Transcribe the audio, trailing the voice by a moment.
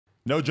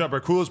No Jumper,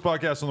 coolest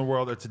podcast in the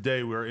world. And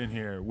today we're in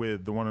here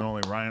with the one and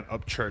only Ryan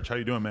Upchurch. How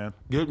you doing, man?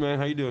 Good, man.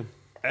 How you doing?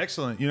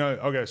 Excellent. You know,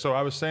 okay, so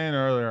I was saying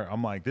earlier,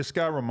 I'm like, this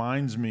guy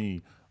reminds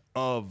me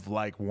of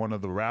like one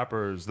of the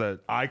rappers that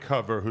I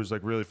cover who's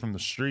like really from the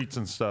streets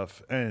and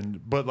stuff,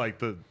 but like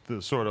the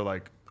sort of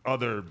like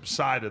other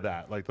side of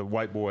that, like the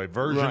white boy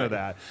version of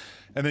that.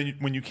 And then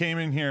when you came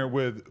in here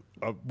with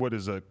what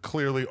is a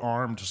clearly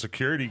armed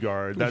security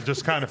guard, that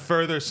just kind of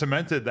further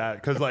cemented that,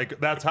 because like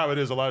that's how it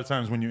is a lot of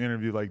times when you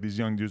interview like these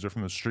young dudes are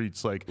from the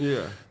streets, like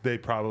they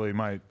probably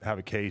might have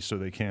a case so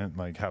they can't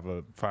like have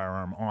a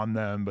firearm on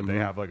them, but they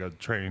have like a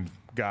trained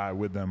guy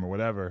with them or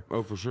whatever.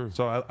 Oh, for sure.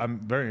 So I'm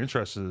very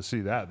interested to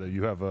see that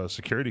you have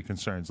security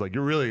concerns. Like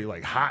you're really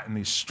like hot in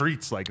these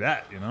streets like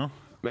that, you know?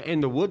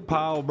 In the wood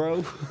pile,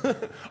 bro.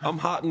 I'm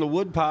hot in the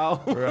wood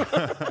pile.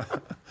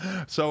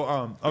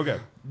 So, okay,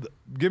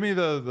 give me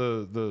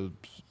the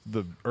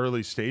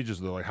early stages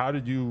though. Like, how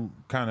did you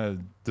kind of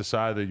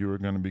decide that you were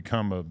going to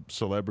become a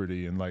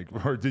celebrity, and like,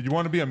 or did you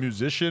want to be a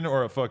musician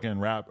or a fucking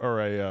rap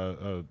or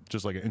a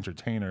just like an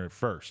entertainer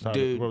first?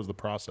 Dude, what was the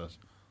process?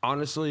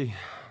 Honestly,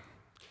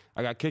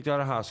 I got kicked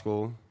out of high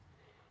school.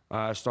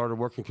 I started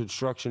working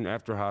construction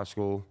after high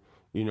school.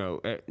 You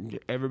know,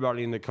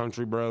 everybody in the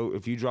country, bro,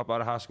 if you drop out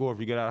of high school, if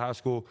you get out of high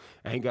school,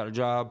 ain't got a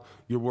job,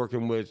 you're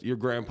working with your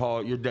grandpa,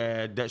 your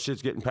dad, that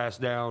shit's getting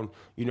passed down.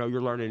 You know,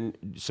 you're learning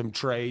some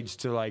trades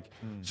to, like,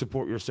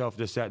 support yourself,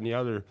 this, that, and the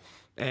other.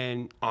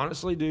 And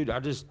honestly, dude,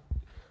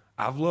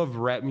 I've loved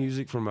rap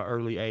music from an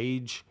early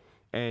age,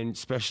 and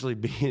especially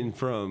being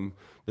from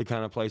the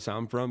kind of place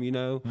I'm from, you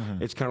know,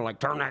 it's kind of like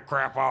turn that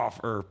crap off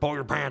or pull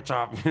your pants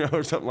up, you know,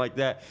 or something like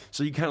that.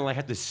 So you kind of like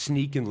have to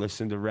sneak and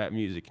listen to rap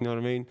music, you know what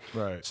I mean?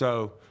 Right.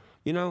 So,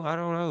 you know, I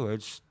don't know.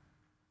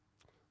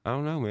 I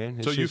don't know,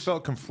 man. So you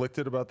felt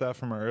conflicted about that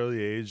from an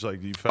early age?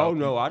 Like you felt... Oh,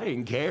 no, I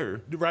didn't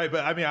care. Right,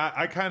 but I mean,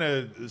 I kind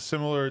of,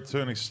 similar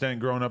to an extent,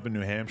 growing up in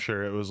New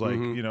Hampshire, it was like,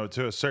 you know,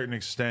 to a certain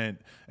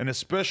extent, and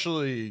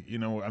especially, you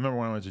know, I remember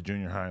when I went to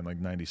junior high in like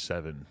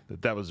 97,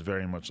 that was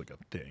very much like a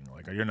thing.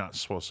 Like, you're not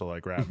supposed to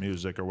like rap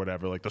music or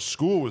whatever. Like, the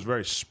school was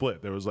very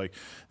split. There was like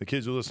the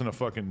kids who listen to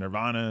fucking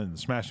Nirvana and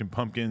Smashing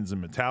Pumpkins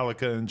and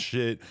Metallica and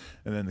shit,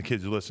 and then the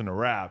kids who listen to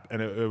rap.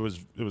 And it was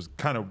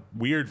kind of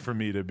weird for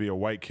me to be a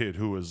white kid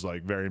who was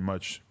like very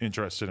much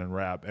interested in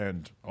rap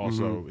and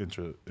also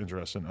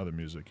interested in other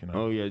music, you know?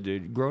 Oh, yeah,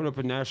 dude. Growing up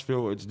in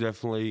Nashville, it's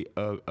definitely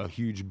a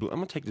huge... I'm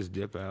going to take this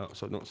dip out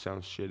so it don't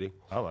sound shitty.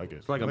 I like it.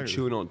 It's like I'm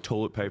chewing on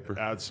toilet paper.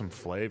 Add some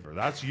flavor.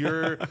 That's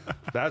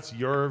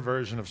your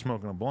version of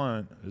smoking a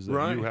blunt, is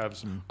that you have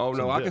some... Oh,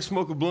 no, I can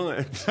smoke a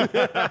blunt.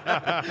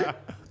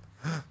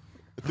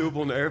 Threw up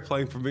on the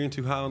airplane for being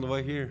too high on the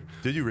way here.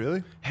 Did you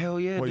really?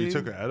 Hell yeah, What, dude. you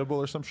took an edible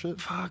or some shit?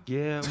 Fuck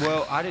yeah.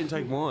 Well, I didn't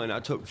take one. I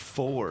took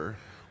 4.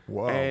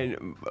 Whoa.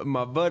 And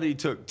my buddy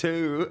took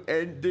 2.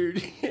 And,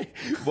 dude,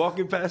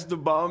 walking past the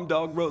bomb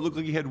dog, bro, it looked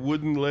like he had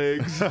wooden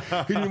legs.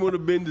 He didn't want to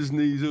bend his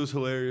knees. It was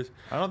hilarious.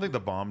 I don't think the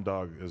bomb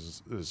dog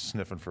is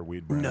sniffing for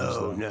weed brands.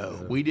 No.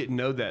 Yeah. We didn't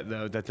know that,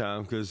 though, at that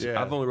time, because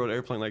I've only rode an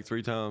airplane like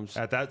 3 times.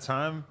 At that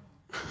time,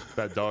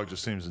 that dog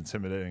just seems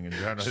intimidating.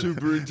 And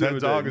Super intimidating. That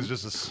dog is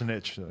just a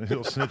snitch.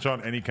 He'll snitch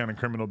on any kind of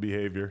criminal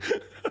behavior.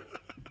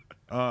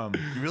 You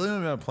really only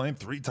been on a plane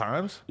 3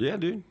 times? Yeah,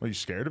 dude. Are you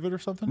scared of it or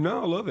something?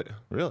 No, I love it.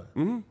 Really?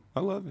 I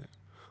love it.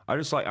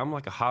 I'm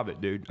like a hobbit,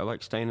 dude. I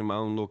like staying in my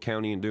own little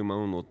county and doing my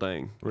own little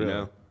thing. Really? You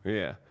know?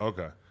 Yeah.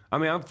 Okay. I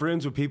mean, I'm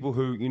friends with people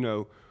who, you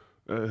know,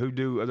 who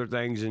do other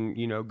things and,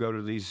 you know, go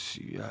to these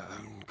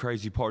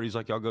crazy parties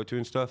like y'all go to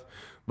and stuff.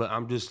 But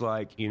I'm just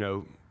like, you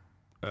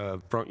know,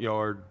 front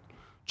yard,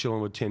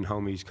 chilling with 10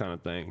 homies kind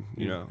of thing,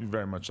 you know. You're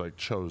very much like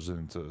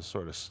chosen to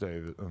sort of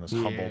stay on this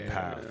humble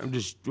path.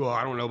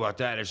 I don't know about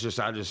that. It's just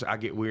I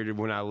get weirded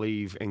when I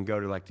leave and go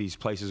to like these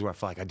places where I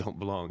feel like I don't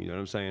belong. You know what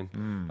I'm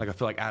saying? Like I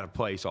feel like out of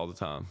place all the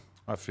time.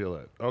 I feel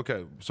it.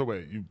 Okay, so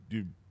wait,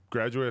 you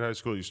graduate high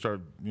school, you start,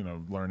 you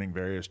know, learning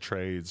various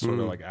trades, sort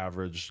of like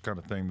average kind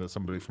of thing that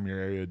somebody from your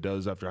area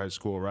does after high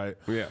school, right?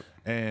 Yeah.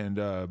 And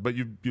but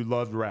you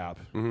loved rap.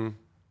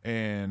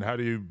 And how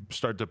do you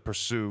start to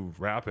pursue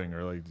rapping,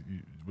 or like,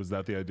 was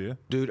that the idea?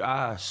 Dude,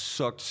 I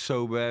sucked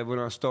so bad when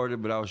I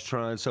started, but I was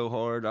trying so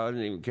hard, I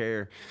didn't even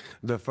care.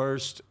 The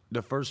first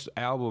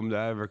album that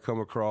I ever come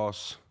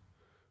across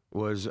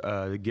was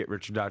the Get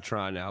Rich or Die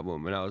Trying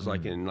album, and I was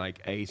like in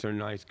like 8th or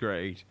 9th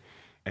grade.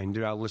 And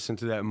dude, I listened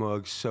to that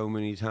mug so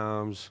many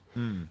times,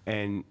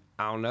 and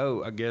I don't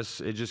know, I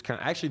guess it just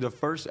kind of, actually the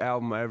first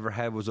album I ever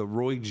had was a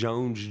Roy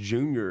Jones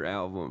Jr.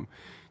 album,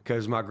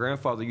 because my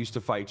grandfather used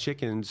to fight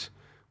chickens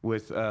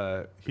with...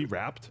 He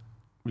rapped?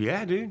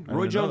 Yeah, dude.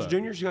 Roy Jones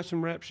Jr.'s got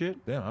some rap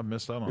shit. Damn, I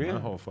missed out on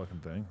that whole fucking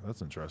thing.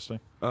 That's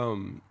interesting.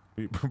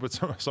 But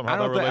somehow I that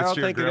don't relates to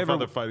your think it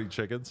grandfather ever- fighting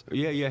chickens.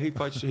 Yeah,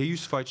 he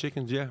used to fight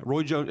chickens, yeah.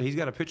 Roy Jones, he's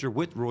got a picture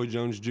with Roy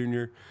Jones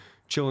Jr.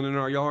 chilling in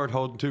our yard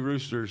holding 2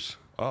 roosters.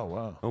 Oh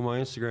wow. On my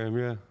Instagram,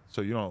 yeah.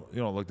 So you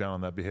don't look down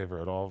on that behavior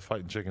at all.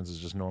 Fighting chickens is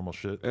just normal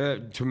shit.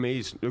 To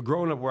me,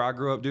 growing up where I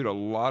grew up, dude, a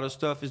lot of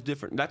stuff is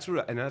different. That's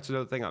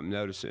another thing I'm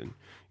noticing.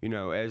 You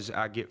know, as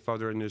I get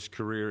further in this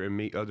career and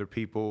meet other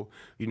people,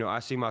 you know, I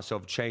see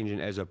myself changing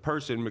as a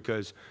person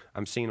because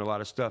I'm seeing a lot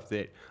of stuff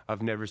that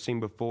I've never seen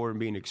before and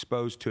being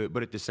exposed to it.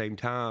 But at the same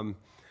time,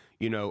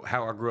 you know,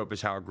 how I grew up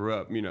is how I grew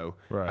up. You know,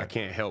 Right. I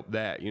can't help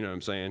that. You know what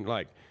I'm saying?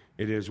 Like,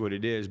 it is what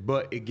it is.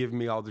 But it gives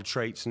me all the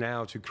traits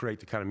now to create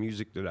the kind of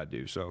music that I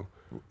do. So,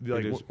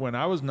 like when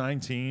I was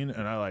 19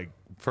 and I like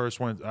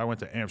I went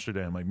to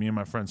Amsterdam. Like me and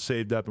my friends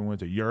saved up and went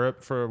to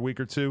Europe for a week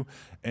or two,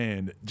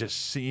 and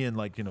just seeing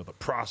like, you know, the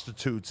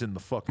prostitutes in the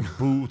fucking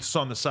booths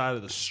on the side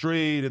of the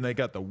street, and they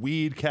got the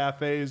weed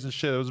cafes and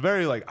shit. It was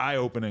very like eye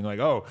opening. Like,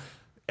 oh,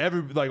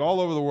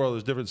 all over the world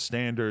there's different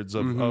standards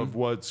of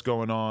what's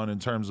going on in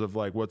terms of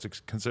like what's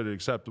considered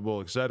acceptable,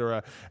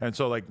 etc. And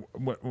so like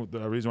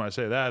the reason why I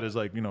say that is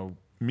like, you know,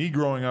 me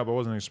growing up, I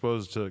wasn't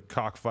exposed to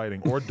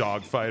cockfighting or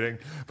dog fighting,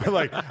 but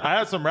like I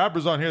had some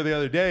rappers on here the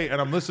other day, and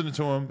I'm listening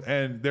to them,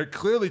 and they're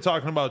clearly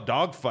talking about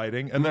dog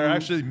fighting, and they're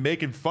actually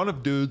making fun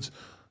of dudes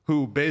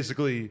who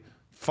basically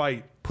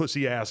fight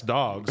pussy ass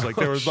dogs. Like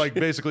they were like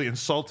basically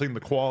insulting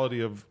the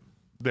quality of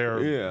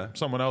their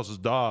someone else's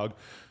dog.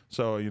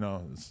 So you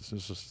know, it's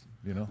just.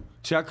 You know,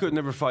 see, I could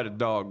never fight a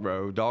dog,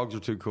 bro. Dogs are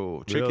too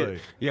cool. Chicken, really?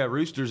 Yeah,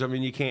 roosters. I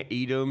mean, you can't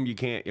eat them. You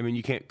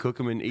can't cook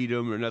them and eat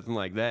them or nothing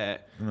like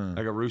that.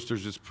 Like a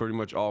rooster's just pretty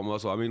much all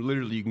muscle. I mean,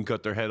 literally, you can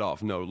cut their head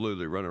off. No,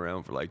 literally run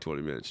around for like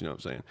 20 minutes. You know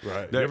what I'm saying?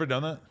 Right. You ever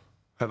done that?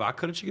 Have I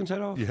cut a chicken's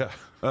head off? Yeah.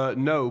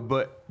 No,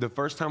 but the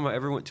first time I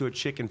ever went to a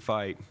chicken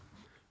fight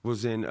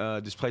was in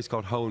this place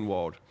called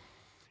Hohenwald,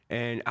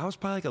 and I was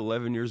probably like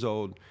 11 years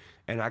old,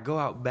 and I go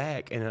out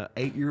back, and an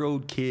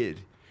 8-year-old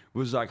kid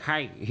was like,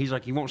 hey, he's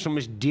like, you want some of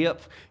this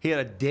dip? He had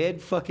a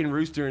dead fucking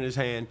rooster in his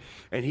hand,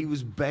 and he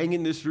was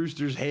banging this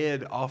rooster's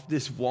head off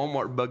this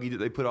Walmart buggy that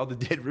they put all the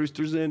dead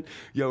roosters in.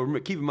 Yo,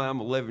 keep in mind, I'm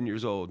 11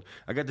 years old.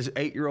 I got this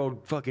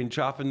 8-year-old fucking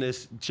chopping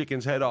this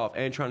chicken's head off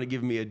and trying to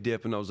give me a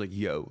dip, and I was like,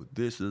 yo,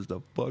 this is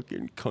the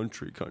fucking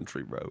country,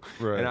 bro.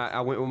 Right. And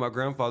I went with my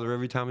grandfather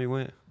every time he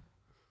went.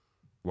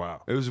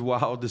 Wow. It was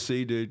wild to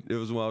see, dude. It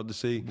was wild to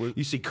see.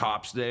 You see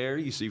cops there.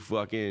 You see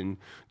fucking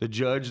the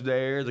judge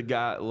there. The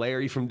guy,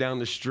 Larry from down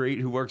the street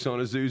who works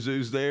on a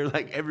Zuzu's there.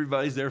 Like,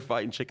 everybody's there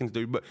fighting chickens,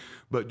 dude.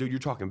 But dude, you're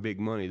talking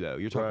big money, though.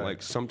 You're talking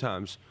like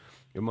sometimes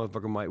your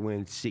motherfucker might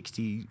win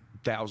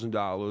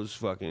 $60,000,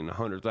 fucking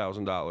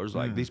 $100,000.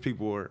 Like, these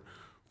people are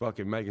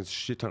fucking making a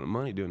shit ton of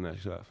money doing that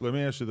stuff. Let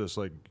me ask you this.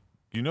 Like,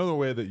 you know the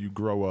way that you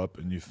grow up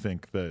and you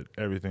think that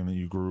everything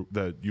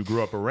that you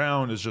grew up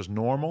around is just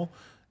normal?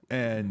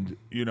 And,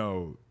 you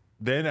know,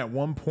 then at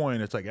one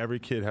point, it's like every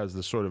kid has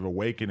this sort of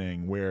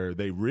awakening where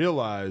they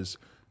realize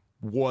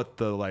what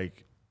the,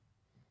 like,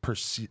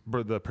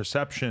 the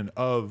perception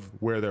of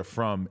where they're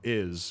from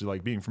is.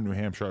 Like, being from New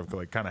Hampshire, I've,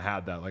 like, kind of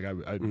had that. Like,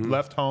 I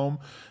left home,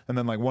 and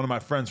then, like, one of my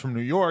friends from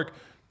New York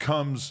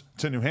comes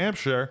to New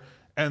Hampshire,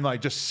 and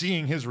like just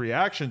seeing his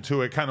reaction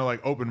to it kind of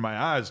like opened my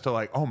eyes to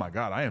like, oh my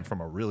God, I am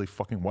from a really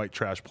fucking white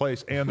trash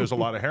place. And there's a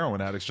lot of heroin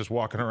addicts just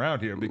walking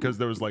around here because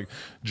there was like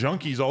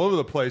junkies all over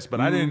the place.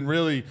 But I didn't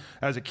really,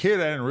 as a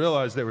kid, I didn't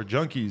realize they were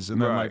junkies. And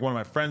then like one of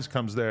my friends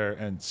comes there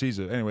and sees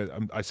it. Anyway,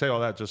 I say all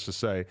that just to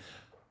say,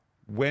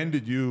 when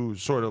did you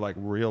sort of like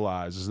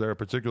realize, is there a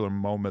particular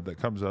moment that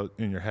comes out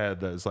in your head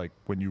that is like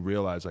when you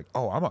realize like,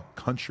 oh, I'm a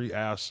country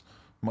ass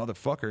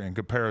motherfucker in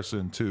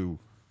comparison to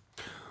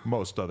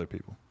most other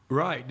people?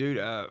 Right, dude.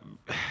 I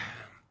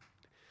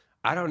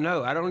don't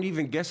know. I don't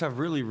even guess I've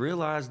really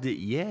realized it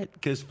yet.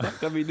 Because,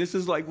 I mean, this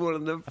is like one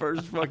of the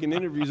first fucking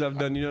interviews I've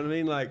done. You know what I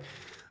mean? Like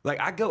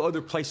I go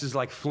other places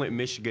like Flint,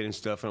 Michigan and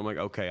stuff, and I'm like,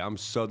 okay, I'm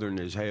Southern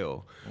as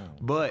hell.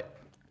 But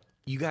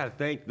you got to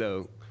think,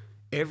 though,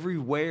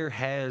 everywhere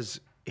has,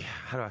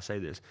 how do I say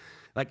this?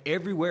 Like,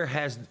 everywhere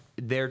has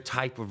their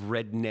type of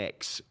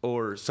rednecks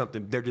or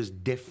something. They're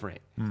just different.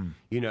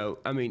 You know,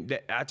 I mean,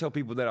 I tell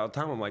people that all the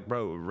time. I'm like,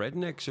 bro,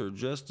 rednecks are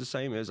just the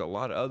same as a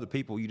lot of other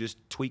people. You just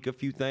tweak a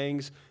few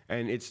things,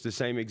 and it's the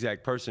same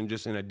exact person,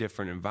 just in a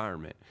different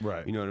environment.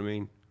 Right. You know what I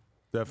mean?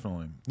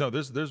 Definitely. No,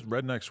 there's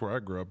rednecks where I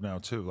grew up now,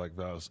 too. Like,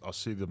 I'll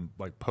see them,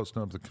 like,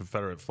 posting up the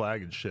Confederate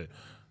flag and shit.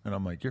 And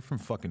I'm like, you're from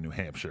fucking New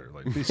Hampshire.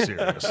 Like, be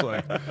serious.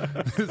 Like,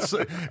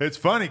 it's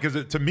funny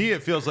because to me,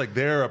 it feels like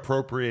they're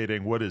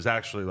appropriating what is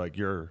actually like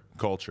your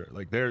culture.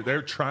 Like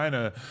they're trying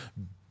to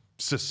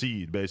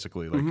secede,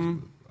 basically.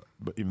 Like,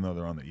 but even though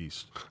they're on the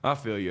east. I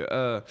feel you.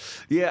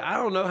 Yeah, I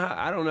don't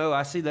know.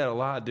 I see that a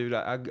lot, dude.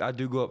 I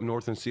do go up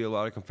north and see a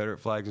lot of Confederate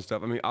flags and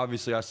stuff. I mean,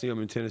 obviously, I see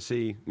them in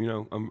Tennessee. You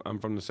know, I'm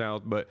from the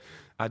South, but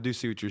I do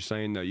see what you're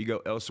saying, though. You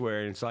go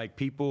elsewhere, and it's like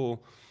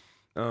people.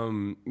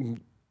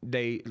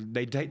 They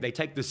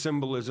take the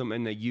symbolism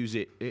and they use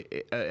it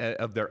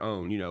of their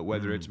own, you know,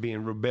 whether it's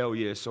being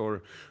rebellious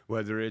or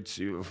whether it's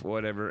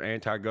whatever,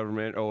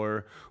 anti-government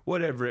or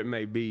whatever it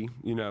may be,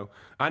 you know.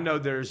 I know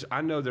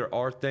there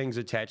are things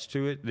attached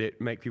to it that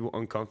make people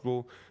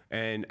uncomfortable,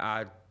 and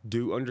I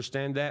do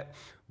understand that,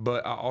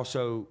 but I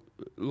also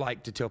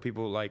like to tell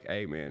people like,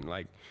 hey man,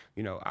 like,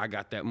 you know, I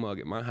got that mug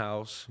at my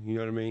house. You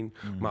know what I mean?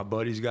 My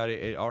buddy's got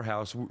it at our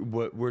house.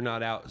 We're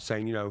not out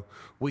saying, you know,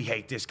 we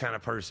hate this kind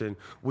of person.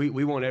 We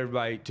want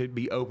everybody to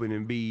be open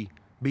and be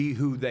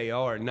who they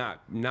are,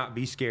 not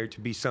be scared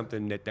to be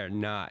something that they're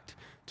not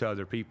to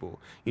other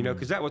people. You know,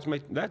 because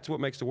that's what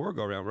makes the world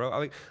go around, bro. I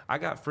mean, I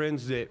got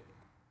friends that,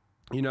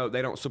 you know,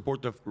 they don't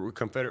support the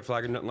Confederate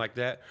flag or nothing like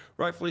that.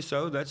 Rightfully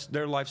so. That's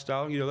their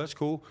lifestyle. You know, that's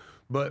cool.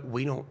 But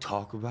we don't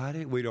talk about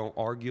it. We don't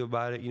argue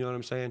about it. You know what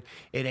I'm saying?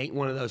 It ain't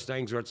one of those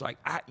things where it's like,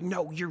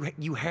 no,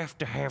 you have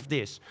to have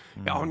this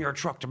on your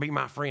truck to be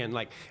my friend.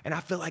 Like, and I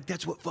feel like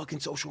that's what fucking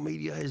social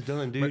media has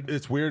done, dude. But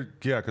it's weird,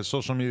 yeah, because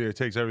social media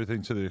takes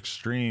everything to the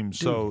extreme. Dude.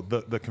 So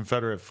the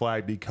Confederate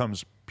flag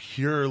becomes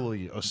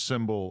purely a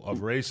symbol of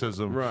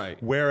racism. Right.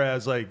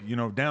 Whereas, like, you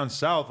know, down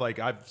south, like,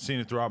 I've seen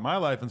it throughout my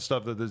life and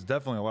stuff, that there's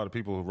definitely a lot of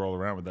people who roll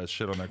around with that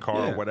shit on their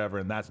car or whatever,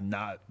 and that's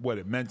not what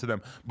it meant to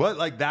them. But,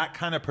 like, that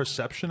kind of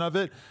perception of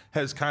it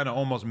has kind of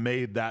almost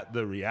made that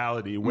the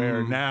reality,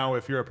 where now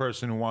if you're a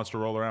person who wants to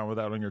roll around with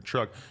that on your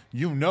truck,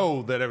 you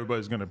know that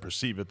everybody's going to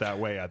perceive it that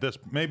way at this,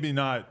 maybe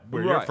not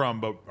where you're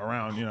from, but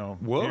around, you know.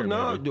 Well, here,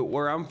 no, maybe.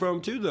 where I'm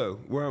from too, though.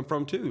 Where I'm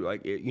from too,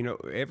 like, you know,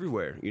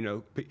 everywhere. You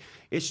know,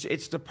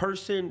 it's the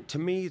person. To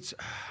me, it's,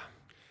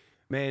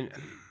 man,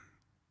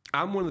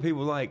 I'm one of the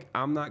people, like,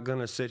 I'm not going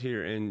to sit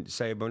here and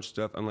say a bunch of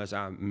stuff unless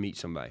I meet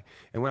somebody.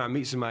 And when I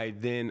meet somebody,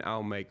 then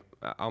I'll make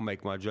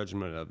my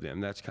judgment of them.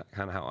 That's kind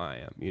of how I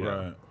am, you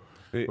know?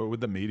 Right. But with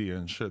the media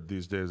and shit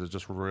these days, it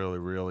just really,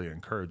 really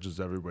encourages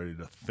everybody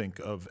to think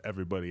of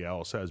everybody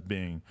else as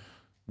being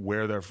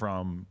where they're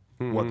from,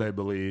 what they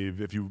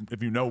believe. If you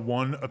know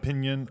one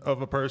opinion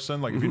of a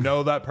person, like if you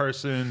know that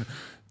person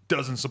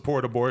doesn't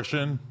support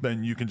abortion,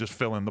 then you can just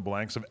fill in the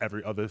blanks of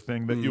every other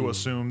thing that you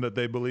assume that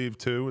they believe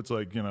too. It's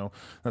like, you know,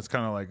 that's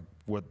kind of like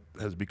what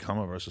has become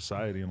of our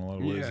society in a lot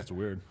of ways. It's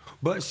weird.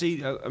 But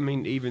see, I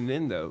mean, even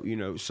then though, you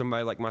know,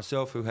 somebody like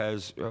myself who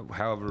has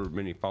however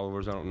many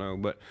followers, I don't know,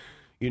 but,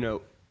 you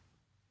know,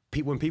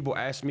 when people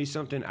ask me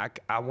something,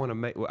 I want to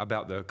make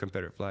about the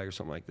Confederate flag or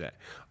something like that,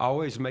 I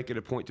always make it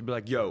a point to be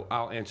like, yo,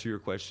 I'll answer your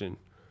question.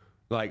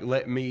 Like,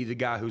 let me, the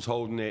guy who's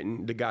holding it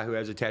and the guy who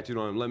has a tattoo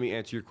on him, let me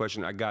answer your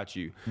question. I got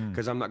you.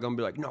 Because I'm not going to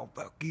be like, no,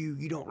 fuck you.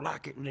 You don't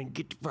like it. Then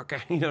get the fuck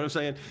out. You know what I'm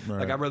saying? Right.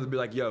 Like, I'd rather be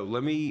like, yo,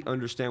 let me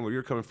understand where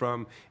you're coming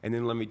from, and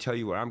then let me tell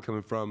you where I'm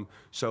coming from,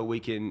 so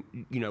we can,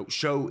 you know,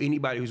 show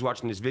anybody who's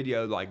watching this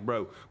video, like,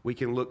 bro, we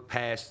can look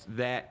past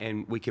that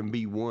and we can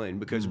be one,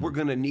 because we're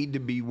going to need to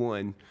be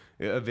one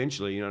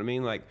eventually. You know what I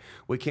mean? Like,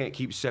 we can't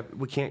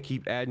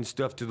keep adding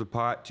stuff to the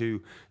pot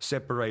to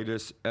separate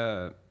us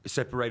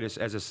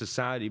as a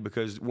society,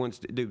 because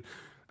dude,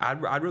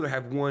 I'd rather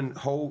have one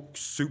whole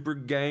super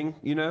gang,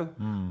 you know,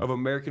 of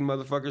American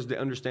motherfuckers that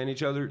understand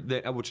each other,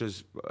 which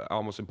is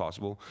almost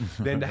impossible,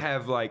 than to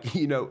have, like,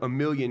 you know, a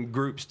million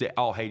groups that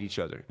all hate each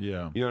other.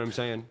 Yeah. You know what I'm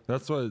saying?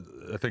 That's what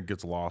I think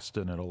gets lost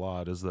in it a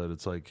lot, is that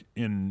it's like,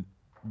 in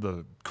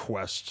the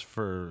quest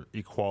for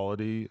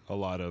equality, a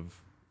lot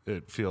of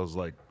it feels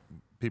like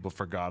people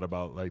forgot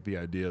about, like, the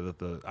idea that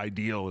the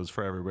ideal is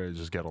for everybody to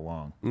just get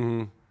along.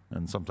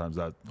 And sometimes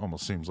that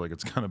almost seems like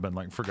it's kind of been,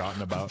 like,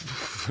 forgotten about.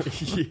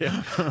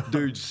 Yeah.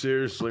 Dude,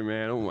 seriously,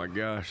 man. Oh, my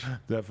gosh.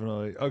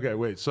 Definitely. Okay,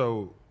 wait.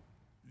 So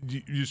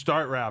you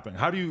start rapping.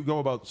 How do you go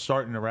about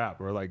starting to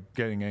rap, or, like,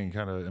 getting any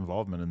kind of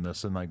involvement in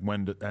this? And, like,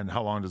 and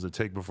how long does it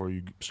take before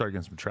you start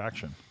getting some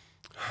traction?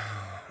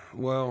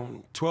 Well,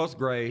 12th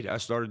grade, I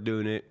started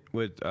doing it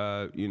with,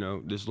 you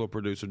know, this little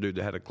producer dude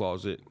that had a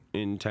closet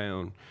in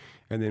town.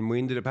 And then we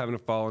ended up having a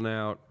falling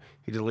out.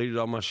 He deleted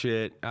all my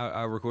shit.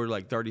 I recorded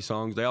like 30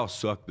 songs. They all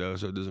suck, though,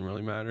 so it doesn't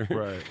really matter.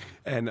 Right.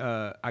 And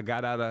I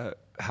got out of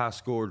high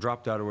school, or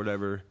dropped out or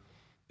whatever.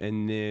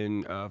 And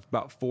then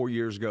about 4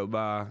 years go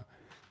by.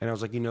 And I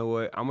was like, you know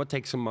what? I'm going to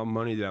take some of my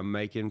money that I'm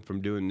making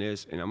from doing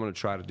this, and I'm going to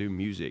try to do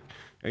music.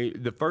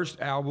 The first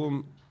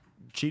album,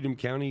 Cheatham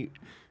County,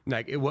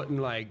 like, it wasn't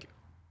like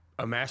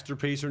a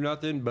masterpiece or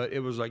nothing, but it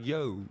was like,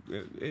 yo,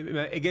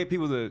 it gave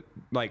people the,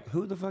 like,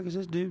 who the fuck is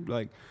this dude?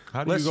 Like,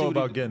 how do you go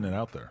about getting it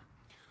out there?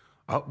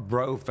 Oh,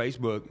 bro,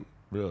 Facebook.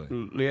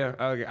 Really? Yeah,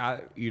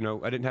 I you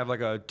know, I didn't have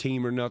like a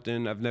team or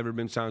nothing. I've never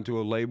been signed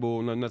to a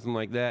label, nothing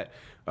like that.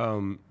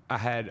 I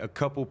had a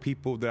couple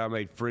people that I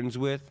made friends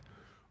with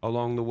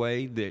along the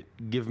way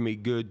that give me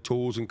good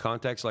tools and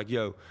contacts, like,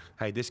 yo,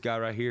 hey, this guy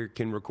right here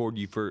can record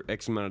you for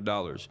X amount of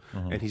dollars,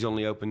 and he's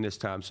only open this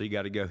time, so you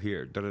got to go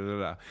here,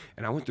 da-da-da-da.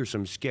 And I went through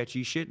some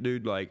sketchy shit,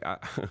 dude. Like,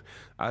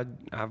 I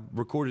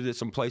recorded at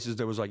some places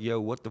that was like,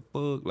 yo, what the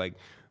fuck? Like,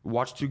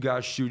 watched two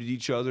guys shoot at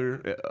each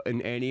other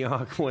in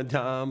Antioch one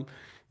time,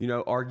 you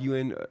know,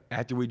 arguing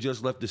after we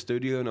just left the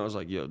studio, and I was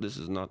like, yo, this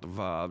is not the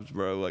vibes,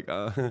 bro. Like,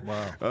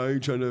 wow. I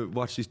ain't trying to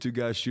watch these two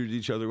guys shoot at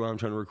each other while I'm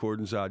trying to record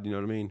inside, you know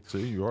what I mean?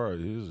 See, you are.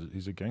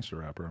 He's a gangster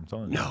rapper, I'm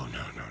telling you. No,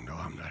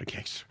 I'm not a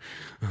gangster.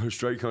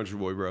 Straight country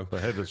boy, bro.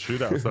 But hey, the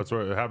shootouts, that's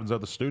where it happens at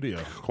the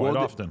studio quite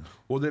often.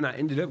 Then I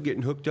ended up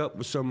getting hooked up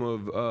with some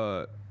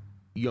of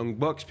Young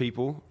Buck's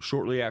people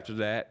shortly after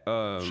that.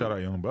 Shout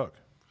out Young Buck.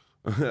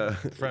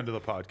 Friend of the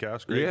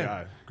podcast, great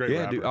guy, great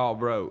rapper. Dude. Oh,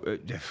 bro,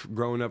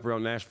 growing up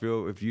around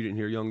Nashville, if you didn't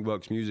hear Young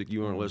Buck's music,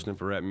 you weren't listening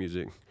for rap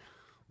music.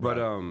 But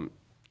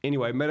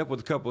anyway, met up with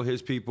a couple of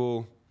his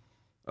people.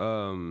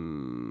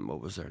 What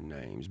was their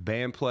names?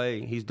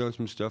 Bandplay. He's done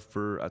some stuff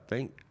for, I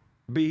think,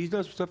 he's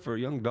done some stuff for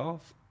Young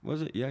Dolph.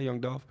 Was it? Yeah,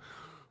 Young Dolph.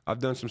 I've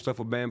done some stuff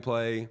with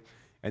Bandplay,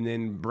 and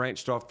then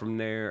branched off from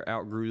there,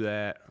 outgrew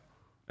that,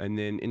 and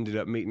then ended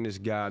up meeting this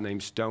guy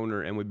named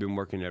Stoner, and we've been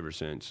working ever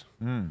since.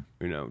 You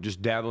know,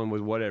 just dabbling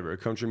with whatever,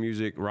 country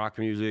music, rock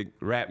music,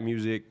 rap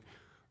music.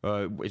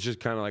 It's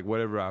just kind of like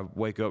whatever I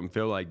wake up and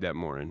feel like that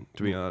morning,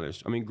 to be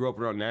honest. I mean, grew up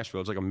around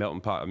Nashville. It's like a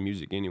melting pot of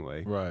music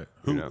anyway. Right.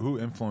 Who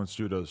influenced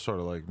you to sort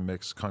of like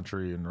mix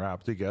country and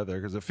rap together?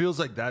 Because it feels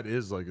like that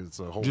is like it's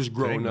a whole just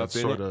growing up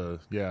in sort of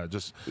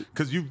just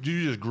because you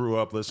just grew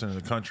up listening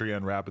to country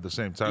and rap at the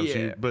same time. Yeah.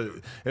 So but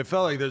it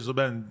felt like there's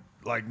been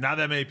like not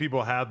that many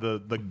people had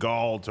the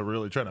gall to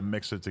really try to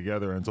mix it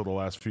together until the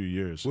last few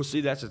years. Well,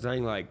 see, that's the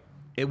thing. Like,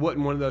 it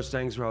wasn't one of those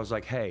things where I was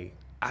like, hey,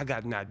 I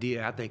got an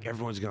idea. I think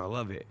everyone's gonna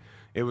love it.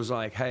 It was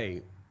like,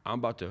 hey, I'm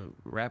about to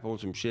rap on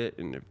some shit,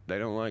 and if they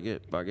don't like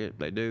it, fuck it. If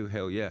they do,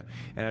 hell yeah.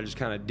 And I just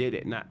kind of did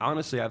it. And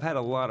honestly, I've had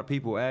a lot of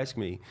people ask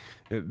me,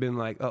 have been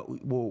like, oh,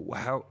 well,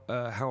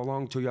 how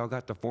long till y'all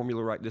got the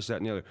formula right, this, that,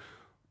 and the other?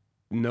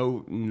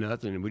 No,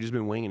 nothing. We've just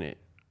been winging it.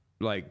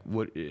 Like,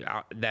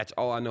 that's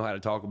all I know how to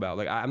talk about.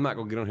 Like, I'm not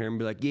going to get on here and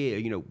be like, yeah,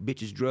 you know,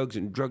 bitches, drugs,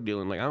 and drug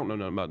dealing. Like, I don't know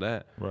nothing about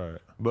that. Right.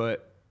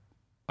 But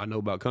I know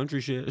about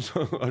country shit,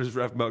 so I just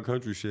rap about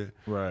country shit.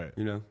 Right.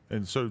 You know?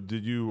 And so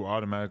did you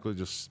automatically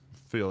just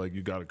feel like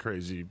you got a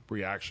crazy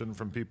reaction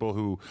from people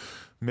who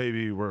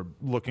maybe were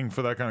looking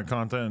for that kind of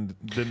content and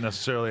didn't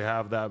necessarily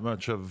have that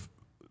much of,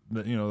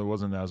 you know, there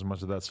wasn't as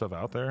much of that stuff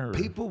out there? Or?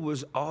 People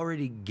was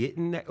already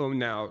getting that. Oh,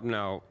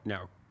 now,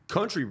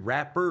 country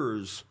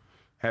rappers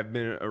have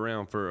been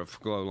around for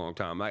a long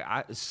time. Like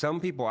some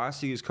people I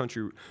see as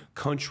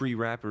country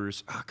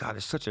rappers. Oh God,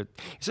 it's such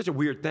a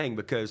weird thing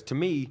because to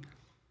me,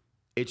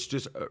 it's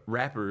just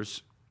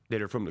rappers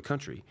that are from the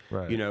country,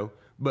 right. You know.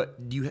 But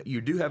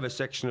you do have a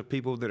section of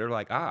people that are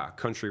like,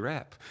 country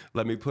rap.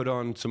 Let me put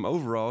on some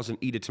overalls and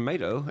eat a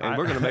tomato, and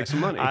we're gonna make some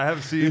money. I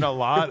have seen a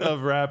lot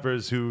of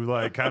rappers who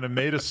like kind of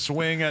made a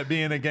swing at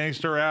being a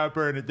gangster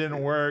rapper, and it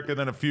didn't work. And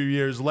then a few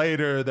years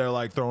later, they're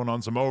like throwing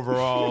on some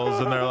overalls,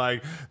 and they're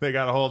like they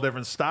got a whole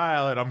different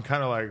style. And I'm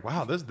kind of like,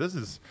 wow, this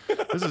is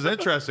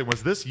interesting.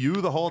 Was this you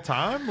the whole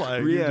time?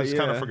 Like you just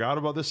kind of forgot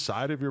about this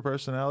side of your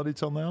personality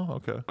till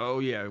now? Okay. Oh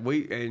yeah,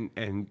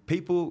 and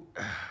people.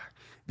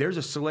 There's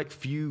a select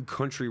few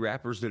country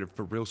rappers that are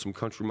for real, some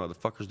country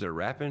motherfuckers that are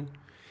rapping.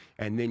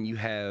 And then you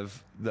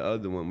have the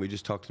other one we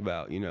just talked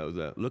about, you know,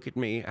 the look at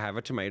me, I have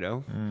a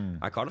tomato.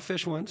 I caught a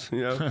fish once,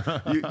 you know.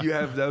 you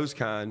have those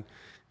kind.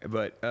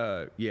 But,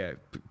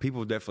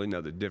 people definitely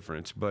know the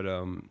difference. But,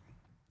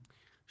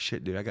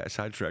 shit, dude, I got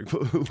sidetracked.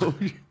 Just,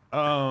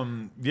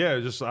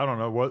 I don't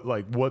know,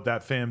 what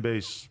that fan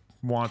base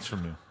wants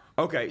from you.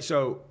 Okay,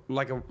 so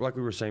like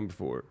we were saying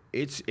before,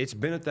 it's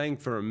been a thing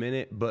for a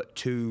minute, but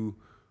to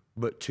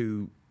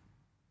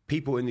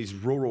people in these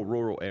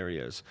rural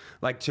areas.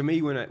 Like to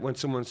me, when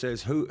someone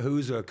says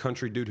who's a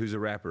country dude who's a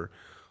rapper,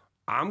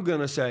 I'm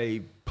gonna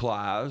say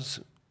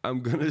Plies. I'm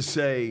gonna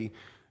say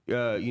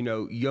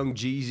Young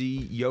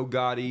Jeezy, Yo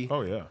Gotti.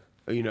 Oh yeah.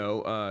 You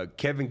know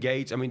Kevin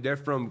Gates. I mean they're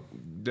from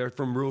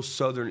real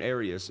southern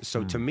areas.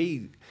 So to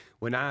me,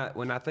 when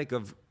I think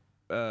of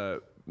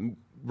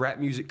rap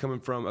music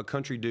coming from a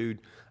country dude,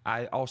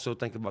 I also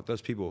think about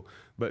those people,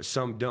 but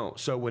some don't.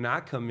 So when I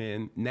come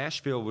in,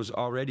 Nashville was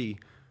already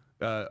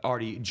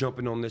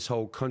jumping on this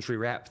whole country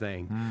rap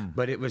thing,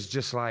 but it was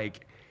just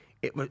like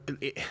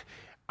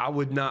I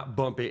would not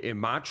bump it in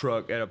my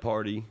truck at a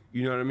party.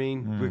 You know what I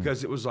mean?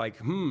 Because it was like,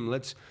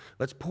 let's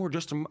pour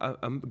just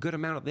a good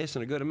amount of this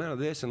and a good amount of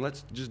this, and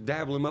let's just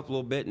dabble them up a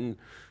little bit and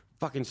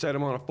fucking set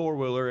them on a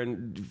four-wheeler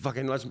and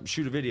fucking let's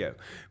shoot a video.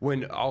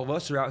 When all of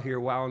us are out here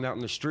wilding out in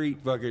the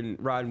street, fucking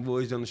riding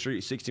woolies down the street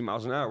at 60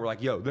 miles an hour, we're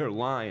like, yo, they're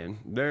lying.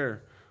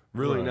 They're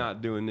really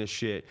not doing this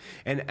shit.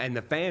 And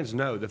the fans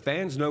know. The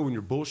fans know when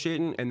you're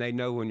bullshitting, and they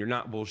know when you're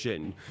not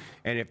bullshitting.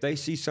 And if they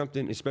see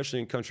something, especially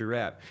in country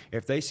rap,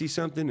 if they see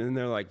something and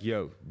they're like,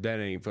 yo, that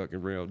ain't fucking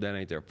real. That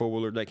ain't their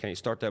four-wheeler. They can't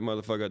start that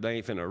motherfucker. They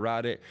ain't finna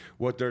ride it.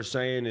 What they're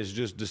saying is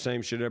just the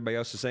same shit everybody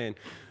else is saying.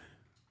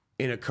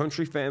 In a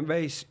country fan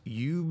base,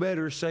 you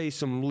better say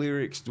some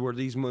lyrics where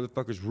these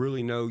motherfuckers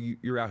really know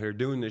you're out here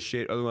doing this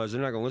shit. Otherwise,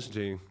 they're not gonna listen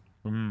to you.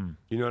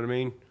 You know what I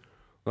mean?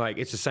 Like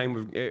it's the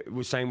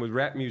same with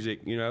rap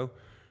music. You know,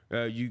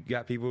 you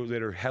got people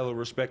that are hella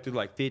respected,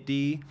 like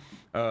 50,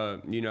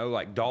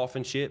 like Dolph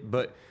and shit,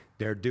 but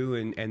they're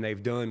doing and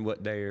they've done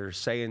what they're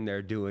saying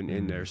they're doing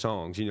in their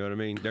songs. You know what I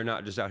mean? They're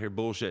not just out here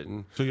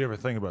bullshitting. So you ever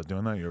think about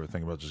doing that? You ever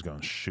think about just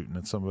going shooting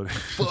at somebody?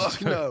 Fuck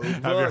no.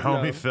 Have your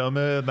homie film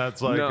it, and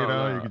that's like,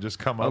 you can just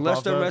come up.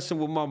 Unless they're that. Messing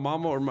with my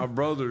mama or my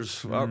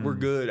brothers, we're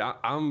good.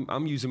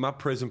 I'm using my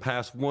prison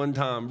pass one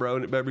time, bro,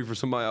 and it better be for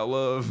somebody I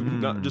love,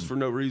 not just for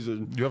no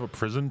reason. You have a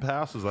prison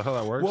pass? Is that how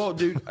that works? Well,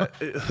 dude,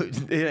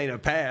 it ain't a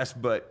pass,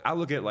 but I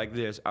look at it like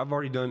this. I've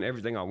already done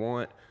everything I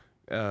want.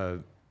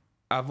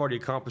 I've already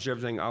accomplished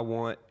everything I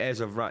want as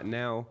of right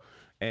now.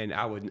 And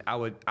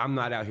I'm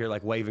not out here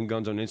like waving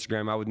guns on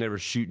Instagram. I would never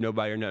shoot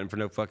nobody or nothing for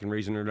no fucking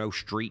reason or no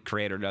street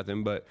cred or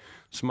nothing. But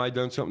somebody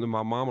done something to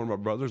my mom or my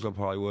brothers, I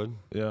probably would.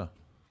 Yeah.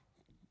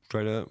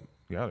 Straight up.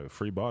 Got it.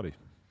 Free body.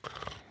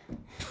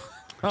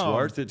 It's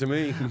worth it to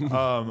me.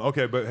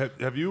 Okay, but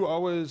have you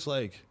always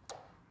like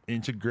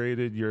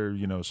integrated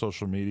your,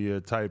 social media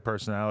type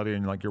personality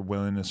and like your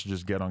willingness to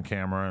just get on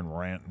camera and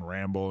rant and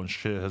ramble and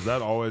shit? Has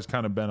that always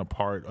kind of been a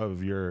part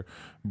of your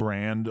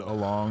brand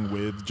along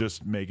with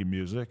just making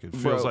music? It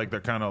feels like they're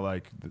kind of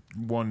like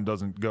one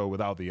doesn't go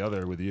without the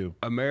other with you.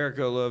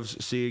 America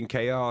loves seeing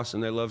chaos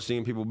and they love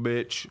seeing people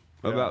bitch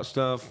about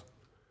stuff.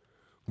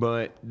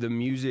 But the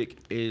music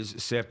is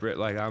separate.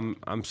 Like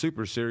I'm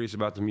super serious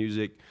about the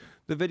music.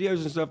 The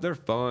videos and stuff, they're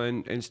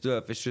fun and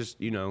stuff. It's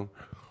just, I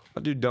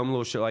do dumb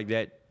little shit like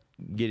that.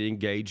 Get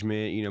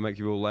engagement, make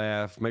people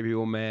laugh, make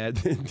people mad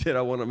that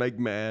I want to make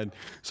mad,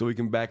 so we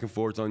can back and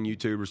forth on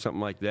YouTube or something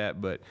like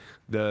that. But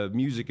the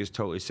music is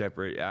totally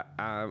separate.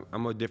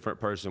 I'm a different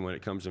person when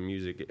it comes to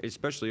music,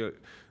 especially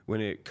when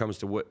it comes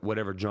to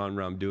whatever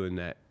genre I'm doing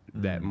that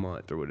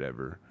month or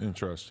whatever.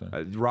 Interesting.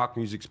 Rock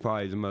music's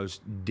probably the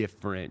most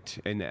different,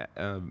 and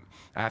I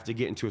have to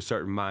get into a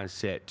certain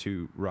mindset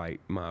to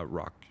write my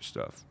rock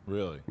stuff.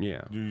 Really?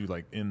 Yeah. Do you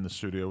like in the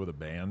studio with a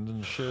band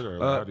and shit, or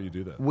how do you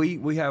do that?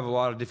 We have a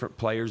lot of different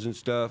players and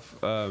stuff,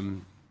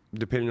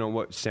 depending on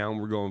what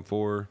sound we're going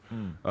for.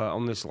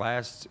 On this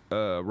last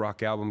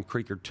rock album,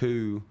 Creaker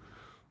 2,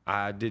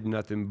 I did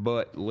nothing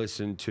but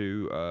listen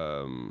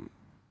to,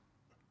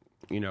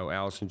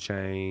 Alice in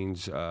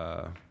Chains.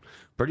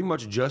 Pretty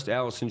much just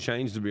Alice in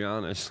Chains, to be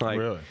honest. Like,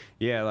 really?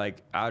 Yeah, like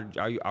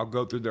I'll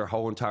go through their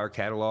whole entire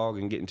catalog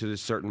and get into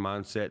this certain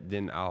mindset,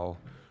 then I'll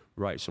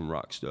write some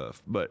rock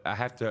stuff. But I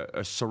have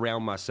to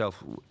surround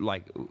myself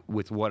like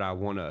with what I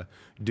want to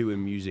do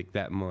in music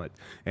that month.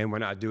 And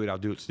when I do it, I'll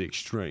do it to the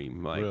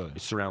extreme. Like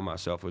surround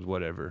myself with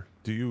whatever.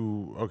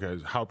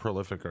 How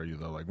prolific are you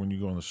though? Like when you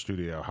go in the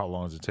studio, how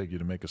long does it take you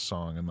to make a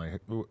song? And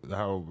like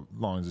how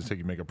long does it take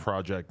you to make a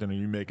project? And are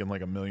you making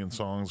like 1 million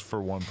songs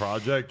for one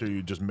project, or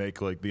you just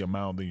make like the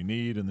amount that you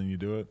need and then you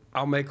do it?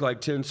 I'll make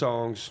like 10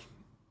 songs.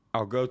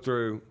 I'll go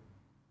through.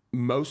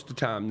 Most of the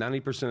time,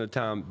 90% of the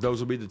time, those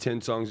will be the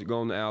 10 songs that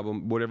go on the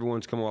album, whatever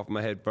one's come off my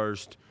head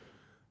first.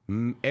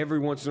 Every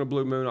once in a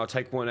blue moon, I'll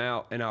take one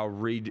out and I'll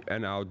read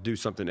and I'll do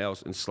something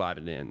else and slide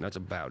it in. That's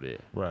about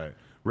it. Right.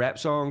 Rap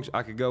songs,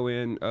 I could go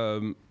in.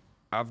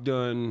 I've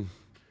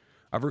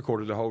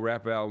recorded the whole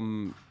rap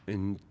album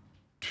in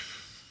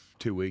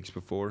 2 weeks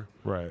before.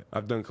 Right.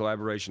 I've done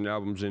collaboration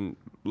albums in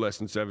less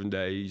than 7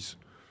 days.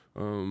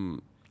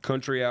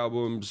 Country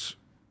albums,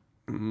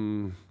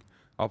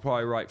 I'll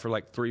probably write for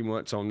like 3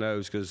 months on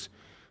those because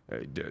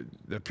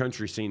the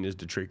country scene is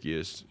the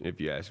trickiest, if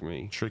you ask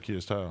me.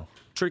 Trickiest how?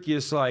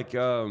 Trickiest, like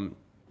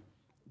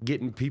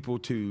getting people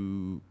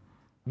to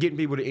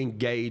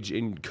engage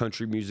in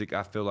country music,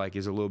 I feel like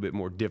is a little bit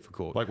more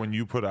difficult. Like when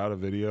you put out a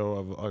video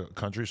of a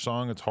country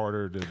song, it's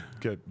harder to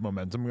get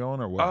momentum going,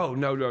 or what? Oh,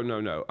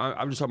 no.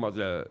 I'm just talking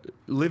about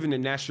living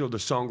in Nashville, the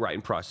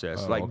songwriting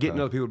process.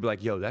 Getting other people to be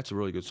like, yo, that's a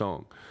really good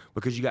song.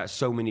 Because you got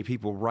so many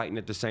people writing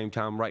at the same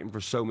time, writing for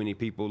so many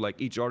people.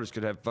 Like each artist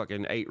could have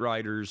fucking 8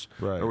 writers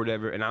or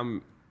whatever, and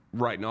I'm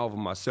writing all of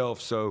them myself.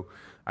 So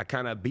I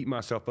kind of beat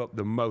myself up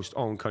the most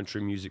on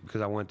country music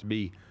because I want it to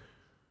be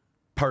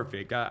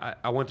perfect. I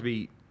want to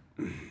be,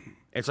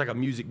 it's like a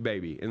music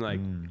baby, and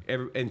like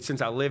and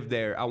since I live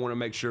there, I want to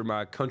make sure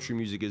my country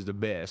music is the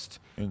best.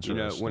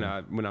 When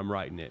I'm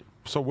writing it.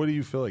 So what do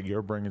you feel like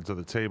you're bringing to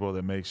the table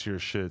that makes your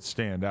shit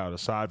stand out,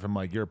 aside from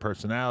like your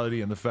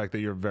personality and the fact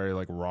that you're very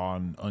like raw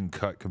and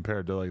uncut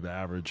compared to like the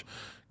average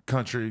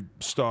country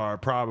star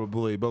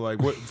probably, but like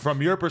what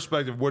from your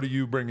perspective, what are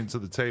you bringing to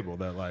the table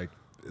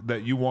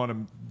that you want to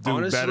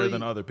do better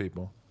than other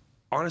people?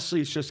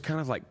 Honestly, it's just kind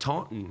of like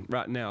taunting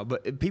right now.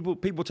 But people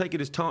take it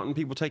as taunting.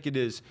 People take it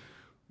as,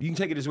 you can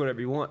take it as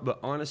whatever you want. But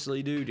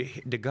honestly,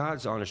 dude, the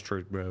God's honest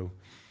truth, bro,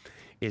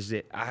 is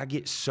that I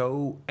get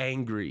so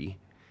angry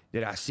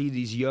that I see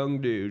these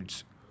young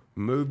dudes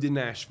move to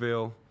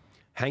Nashville,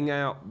 hang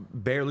out,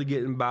 barely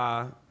getting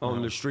by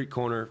on the street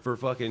corner for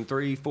fucking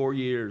 3-4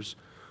 years,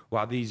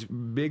 while these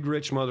big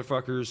rich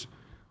motherfuckers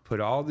put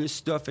all this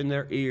stuff in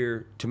their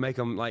ear to make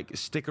them like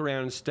stick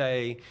around and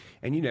stay.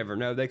 And you never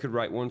know, they could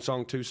write 1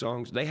 song, 2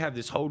 songs. They have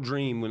this whole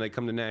dream when they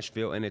come to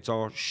Nashville, and it's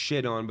all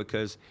shit on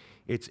because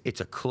it's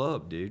a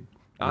club, dude.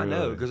 I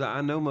know, because I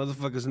know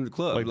motherfuckers in the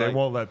club. Like they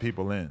won't let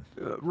people in.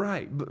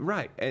 Right.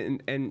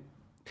 And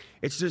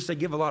it's just they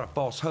give a lot of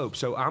false hope.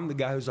 So I'm the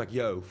guy who's like,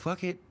 yo,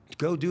 fuck it,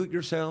 go do it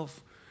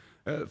yourself.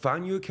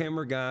 Find you a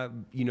camera guy.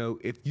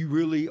 If you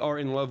really are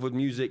in love with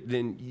music,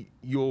 then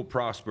you'll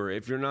prosper.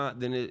 If you're not,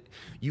 then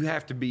you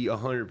have to be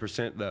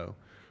 100% though,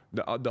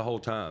 the whole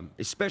time.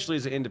 Especially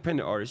as an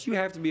independent artist, you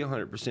have to be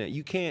 100%.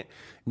 You can't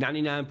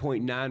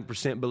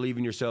 99.9% believe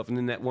in yourself, and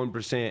then that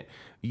 1%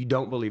 you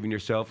don't believe in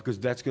yourself, because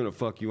that's gonna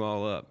fuck you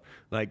all up.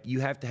 Like you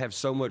have to have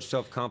so much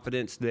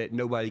self-confidence that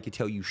nobody can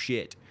tell you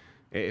shit.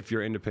 if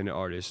you're an independent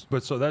artist.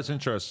 But so that's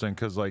interesting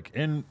because like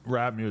in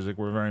rap music,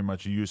 we're very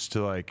much used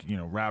to like, you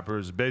know,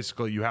 rappers,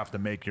 basically you have to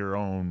make your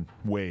own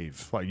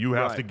wave. Like you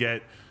have to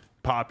get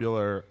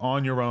popular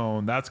on your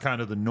own. That's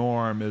kind of the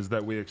norm, is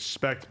that we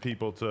expect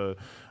people to,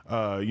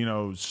 you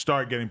know,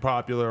 start getting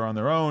popular on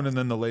their own, and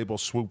then the label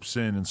swoops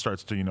in and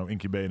starts to, you know,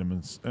 incubate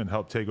them and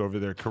help take over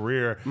their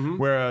career.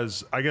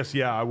 Whereas I guess,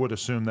 yeah, I would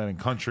assume that in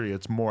country,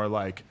 it's more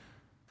like,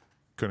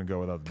 couldn't go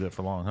without the dip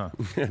for long, huh?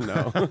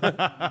 No.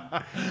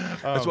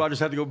 That's why I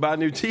just had to go buy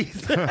new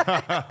teeth.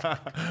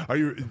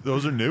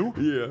 Those are new?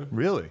 Yeah.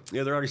 Really?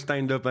 Yeah, they're already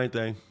stained up, ain't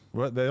they?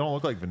 What? They don't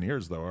look like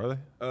veneers though, are they?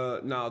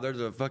 No, there's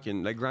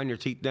they grind your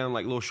teeth down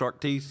like little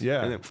shark teeth.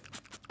 Yeah. And then,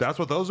 that's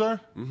what those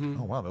are?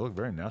 Oh, wow. They look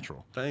very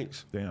natural.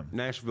 thanks. Damn.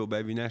 Nashville,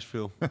 baby,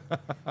 Nashville.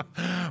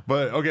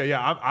 But, okay, yeah,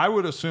 I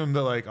would assume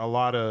that, like, a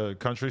lot of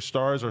country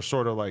stars are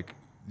sort of, like,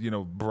 you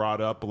know,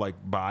 brought up, like,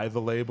 by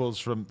the labels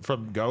from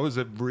go. Is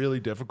it really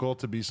difficult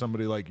to be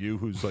somebody like you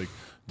who's, like,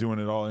 doing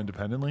it all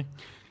independently?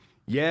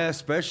 Yeah,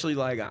 especially,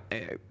 like,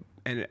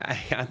 and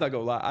I'm not gonna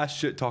lie, I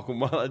shit talk them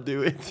while I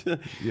do it.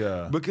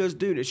 Yeah. Because,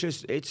 dude,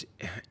 it's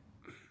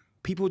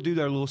people do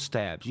their little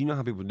stabs. You know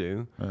how people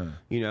do.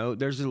 You know,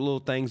 there's the little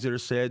things that are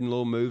said and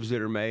little moves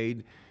that are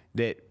made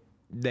that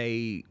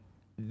they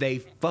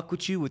fuck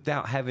with you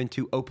without having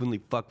to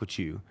openly fuck with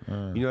you.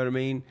 You know what I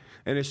mean?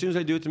 And as soon as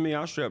they do it to me,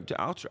 I'll straight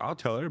up I'll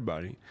tell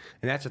everybody.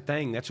 And that's the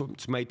thing. That's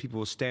what's made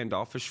people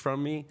standoffish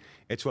from me.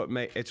 It's what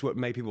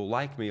made people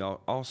like me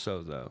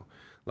also, though.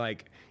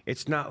 Like,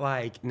 it's not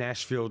like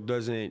Nashville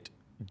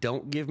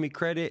don't give me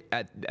credit.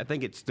 I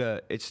think it's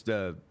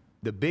the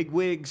big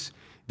wigs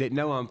that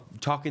know I'm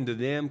talking to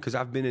them because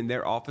I've been in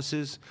their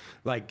offices.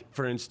 Like,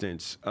 for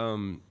instance,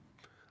 I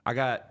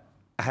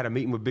had a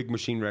meeting with Big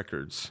Machine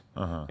Records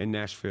in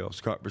Nashville.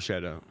 Scott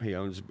Bruschetto, he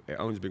owns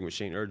Big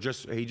Machine,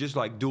 he just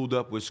like dueled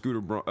up with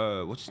Scooter.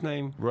 What's his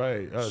name?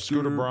 Right,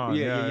 Scooter Braun.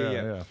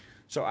 Yeah.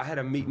 So I had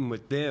a meeting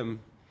with them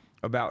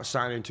about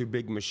signing to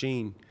Big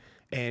Machine.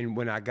 And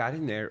when I got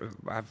in there,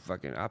 I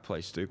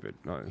play stupid.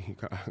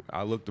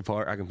 I look the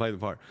part. I can play the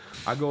part.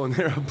 I go in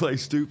there, I play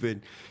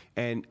stupid.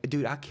 And,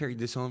 dude, I carried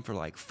this on for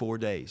like 4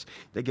 days.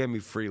 They gave me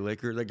free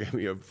liquor. They gave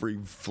me a free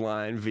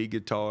flying V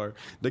guitar.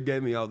 They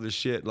gave me all this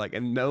shit. Like,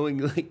 and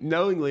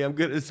knowingly, I'm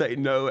going to say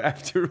no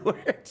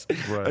afterwards.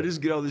 Right. I just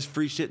get all this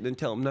free shit and then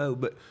tell them no.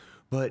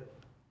 But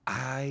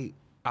I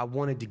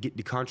wanted to get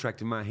the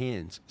contract in my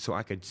hands so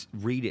I could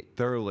read it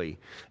thoroughly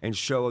and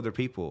show other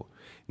people.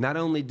 Not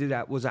only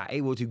was I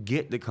able to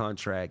get the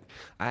contract,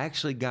 I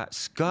actually got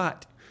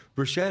Scott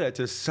Bruschetta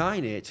to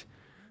sign it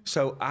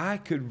so I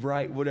could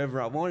write whatever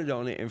I wanted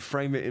on it and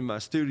frame it in my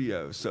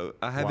studio. So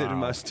I have it in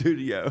my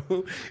studio,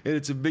 and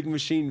it's a Big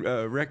Machine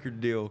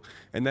record deal.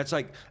 And that's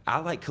like, I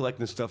like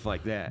collecting stuff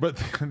like that.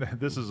 But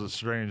this is a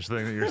strange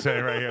thing that you're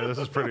saying right here. This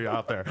is pretty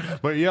out there.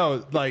 But,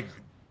 like,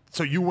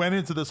 so you went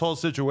into this whole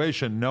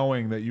situation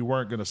knowing that you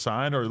weren't going to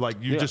sign, or like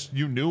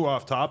you knew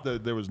off top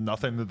that there was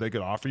nothing that they could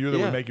offer you that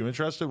would make you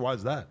interested? Why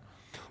is that?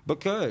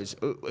 Because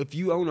if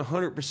you own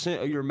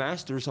 100% of your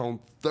masters on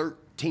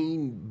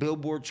 13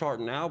 Billboard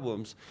charting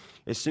albums,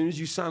 as soon as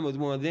you sign with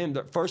one of them,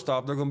 first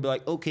off, they're going to be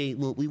like, okay,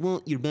 well, we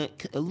want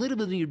a little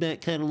bit of your back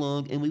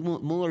catalog, and we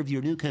want more of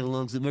your new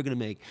catalogs than we're going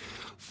to make.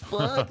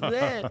 Fuck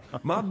that.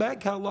 My back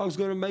catalog's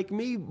going to make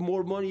me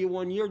more money in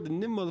 1 year than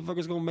them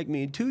motherfuckers going to make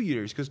me in 2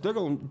 years, because they're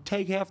going to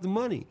take half the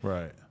money.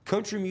 Right.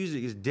 Country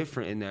music is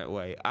different in that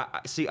way.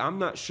 I'm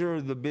not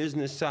sure the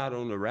business side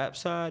on the rap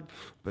side,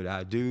 but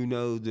I do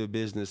know the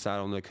business side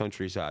on the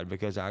country side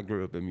because I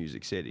grew up in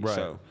Music City. Right.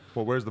 So,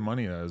 well, where's the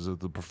money at? Is it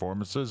the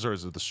performances or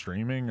is it the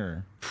streaming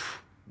or?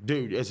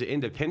 Dude, as an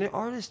independent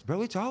artist,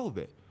 bro, it's all of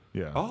it.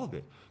 Yeah. All of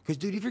it. Because,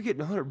 dude, if you're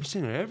getting 100%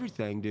 of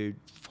everything, dude,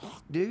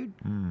 fuck, dude.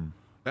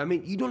 I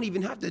mean, you don't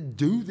even have to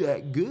do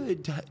that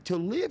good to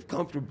live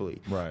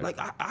comfortably. Right. Like,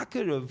 I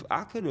could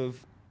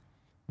have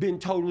been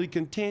totally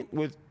content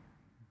with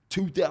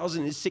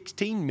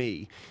 2016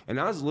 me, and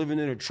I was living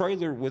in a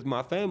trailer with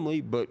my family,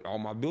 but all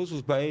my bills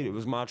was paid. It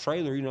was my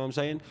trailer, you know what I'm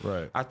saying?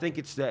 Right. I think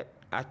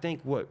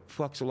what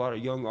fucks a lot of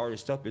young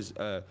artists up is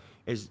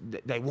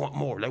they want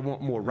more. They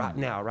want more right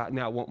now. Right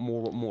now, want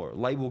more.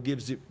 Label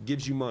gives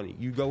you money.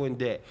 You go in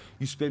debt.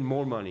 You spend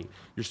more money.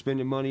 You're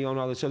spending money on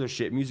all this other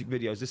shit, music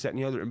videos, this, that, and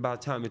the other. And by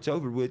the time it's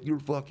over with, you're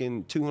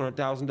fucking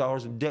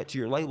 $200,000 in debt to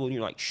your label, and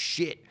you're like,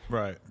 shit.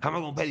 Right. How am I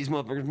gonna pay these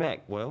motherfuckers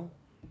back? Well,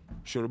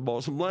 should have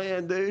bought some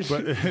land, dude.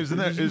 But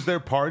is there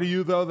part of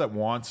you though that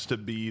wants to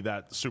be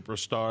that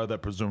superstar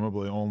that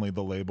presumably only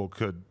the label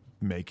could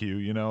make you?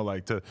 You know,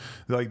 like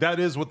that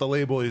is what the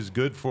label is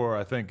good for.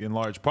 I think in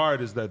large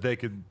part is that they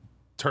could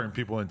turn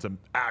people into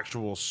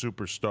actual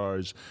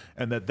superstars,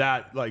 and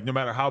that like no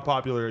matter how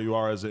popular you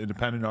are as an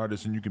independent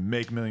artist and you can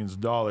make millions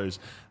of dollars,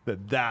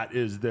 that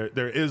is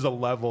there is a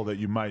level that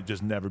you might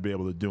just never be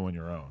able to do on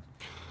your own.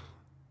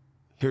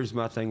 Here's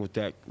my thing with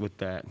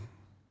that.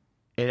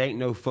 It ain't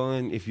no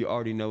fun if you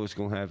already know what's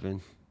gonna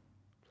happen.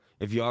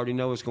 If you already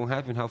know what's gonna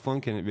happen, how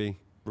fun can it be?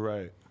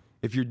 Right.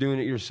 If you're doing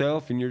it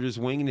yourself and you're just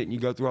winging it and you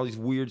go through all these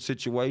weird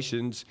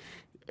situations,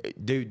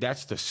 dude,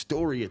 that's the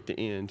story at the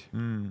end.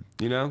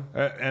 You know?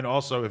 And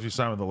also, if you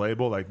sign with the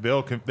label, like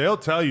they'll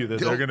tell you that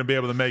they're going to be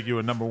able to make you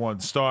a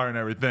 #1 star and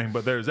everything,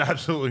 but there's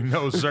absolutely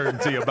no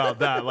certainty about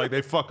that. Like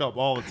they fuck up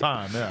all the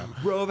time. Yeah,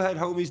 bro, I've had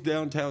homies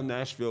downtown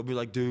Nashville be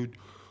like, dude,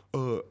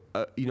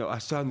 you know, I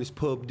signed this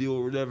pub deal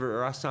or whatever,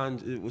 or I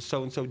signed it was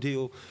so and so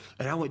deal,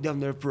 and I went down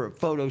there for a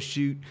photo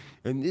shoot,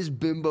 and this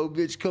bimbo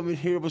bitch coming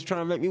here was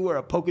trying to make me wear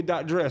a polka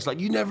dot dress. Like,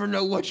 you never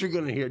know what you're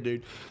gonna hear,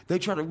 dude. They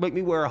try to make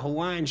me wear a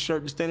Hawaiian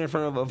shirt and stand in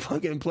front of a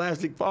fucking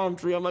plastic palm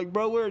tree. I'm like,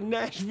 bro, we're in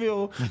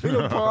Nashville. There's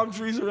no palm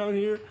trees around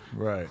here.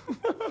 Right.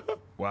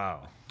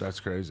 Wow, that's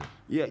crazy.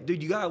 Yeah,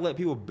 dude, you gotta let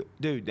people,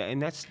 dude,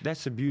 and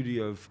that's the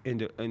beauty of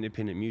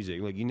independent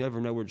music. Like, you never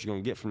know what you're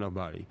gonna get from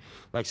nobody.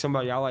 Like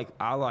somebody I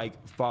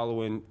like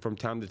following from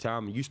time to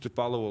time. I used to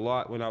follow a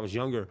lot when I was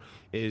younger.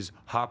 Is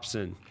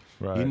Hobson.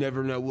 Right. You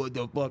never know what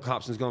the fuck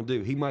Hobson's gonna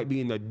do. He might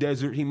be in the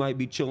desert. He might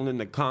be chilling in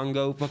the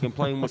Congo, fucking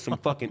playing with some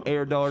fucking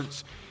air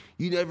darts.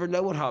 You never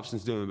know what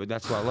Hobson's doing, but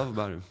that's what I love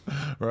about him.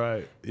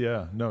 Right.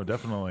 Yeah. No,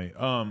 definitely.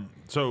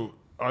 So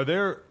are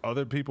there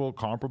other people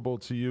comparable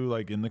to you,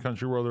 like in the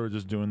country world, or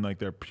just doing like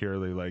their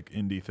purely like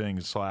indie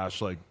things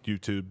 / like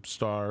YouTube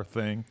star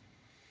thing?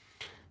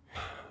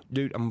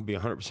 Dude, I'm gonna be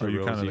 100% Or are you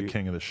real kind of with the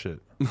king of the shit?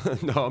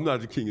 No, I'm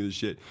not the king of the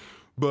shit.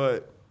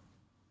 But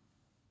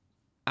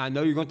I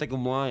know you're gonna think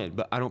I'm lying,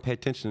 but I don't pay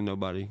attention to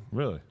nobody.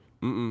 Really?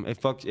 It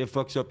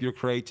fucks up your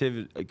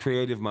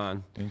creative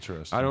mind.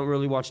 Interesting. I don't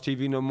really watch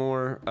TV no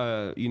more.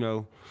 You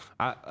know,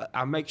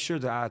 I make sure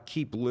that I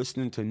keep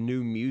listening to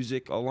new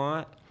music a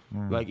lot.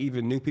 Like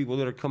even new people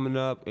that are coming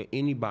up,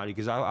 anybody,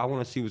 because I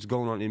want to see what's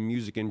going on in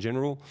music in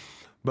general.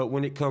 But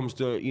when it comes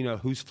to, you know,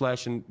 who's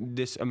flashing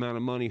this amount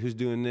of money, who's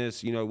doing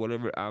this, you know,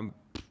 whatever,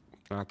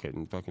 I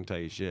couldn't fucking tell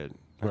you shit.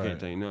 I can't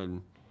tell you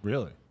nothing.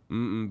 Really?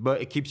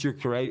 But it keeps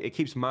it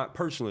keeps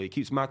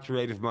my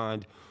creative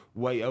mind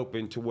way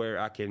open to where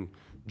I can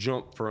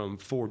jump from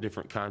 4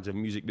 different kinds of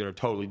music that are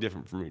totally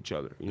different from each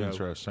other. You know?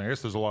 Interesting. I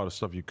guess there's a lot of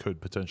stuff you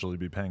could potentially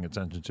be paying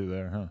attention to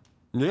there, huh?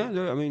 Yeah,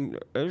 I mean,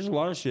 there's a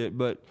lot of shit,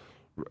 but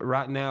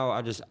right now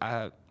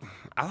I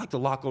like to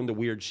lock on to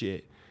weird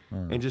shit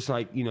and just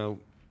like, you know,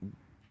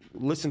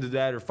 listen to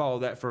that or follow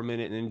that for a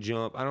minute and then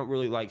jump. I don't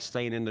really like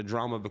staying in the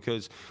drama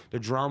because the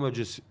drama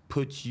just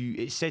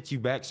it sets you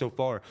back so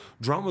far.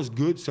 Drama's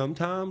good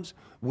sometimes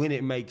when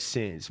it makes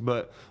sense,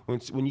 but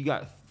when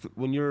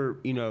you're,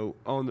 you know,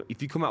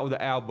 if you come out with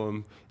an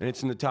album and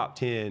it's in the top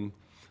 10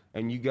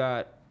 and you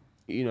got,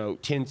 you know,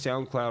 10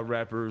 SoundCloud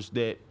rappers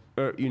that,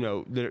 or, you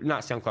know, they're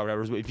not SoundCloud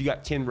rappers, but if you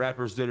got 10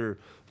 rappers that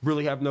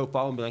really have no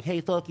following, be like,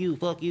 hey, fuck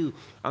you,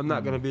 I'm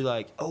not gonna be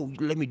like, oh,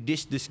 let me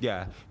dish this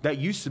guy. That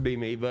used to be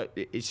me, but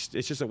it's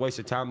just a waste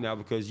of time now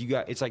because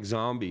it's like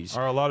zombies.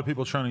 Are a lot of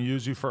people trying to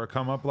use you for a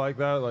come up like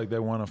that? Like they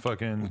want to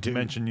fucking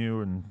mention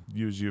you and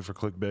use you for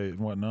clickbait and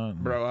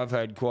whatnot? Bro, I've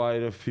had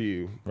quite a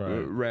few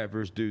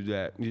rappers do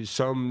that.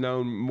 Some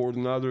known more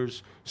than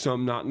others,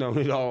 some not known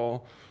at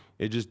all.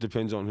 It just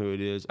depends on who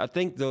it is. I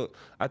think the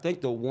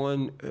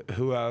one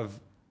who I've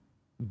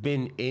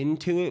been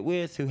into it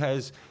with, who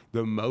has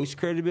the most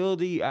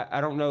credibility, I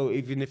don't know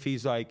even if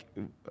he's like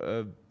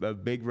a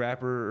big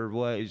rapper or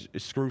what, is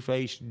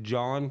Screwface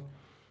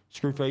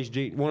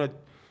G,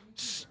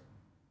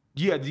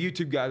 yeah, the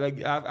YouTube guy.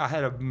 Like I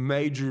had a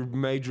major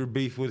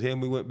beef with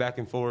him. We went back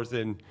and forth,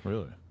 and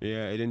really,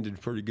 yeah, it ended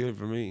pretty good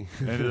for me.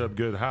 Ended up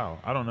good? How?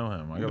 I don't know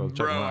him. I gotta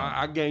check him out.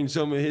 I gained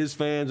some of his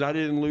fans. I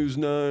didn't lose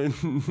none.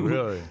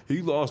 Really?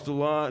 He lost a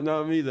lot.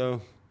 Not me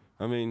though.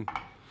 I mean,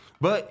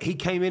 but he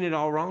came in it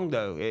all wrong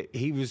though.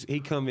 He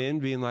come in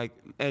being like,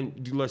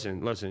 and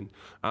listen.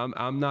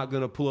 I'm not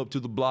gonna pull up to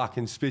the block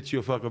and spit you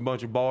a fucking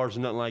bunch of bars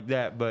or nothing like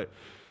that. But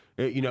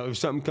you know, if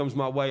something comes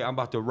my way, I'm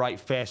about to write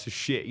fast as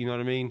shit. You know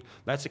what I mean?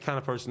 That's the kind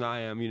of person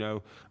I am. You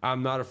know,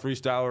 I'm not a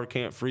freestyler,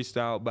 can't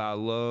freestyle, but I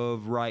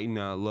love writing.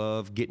 I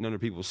love getting under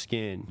people's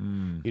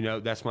skin. You know,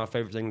 that's my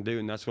favorite thing to do,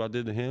 and that's what I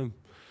did to him.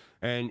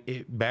 And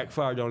it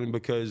backfired on him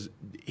because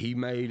he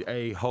made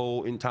a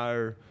whole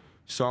entire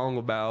song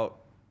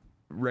about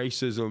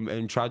racism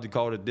and tried to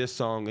call it a diss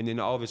song, and then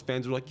all of his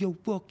fans were like, yo,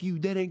 fuck you,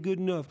 that ain't good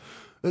enough.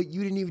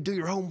 You didn't even do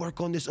your homework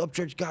on this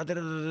Upchurch guy. Da,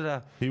 da, da,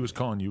 da. He was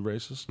calling you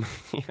racist?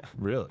 Yeah.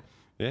 Really?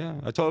 Yeah.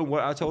 I told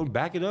him,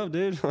 back it up,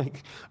 dude.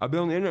 Like, I've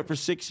been on the internet for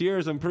 6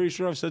 years. I'm pretty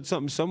sure I've said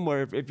something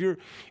somewhere. If you're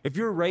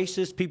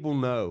racist, people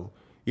know.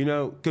 You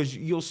know, because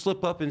you'll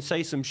slip up and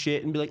say some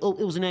shit and be like, oh,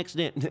 it was an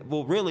accident.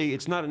 Well, really,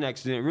 it's not an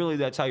accident. Really,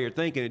 that's how you're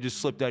thinking. It just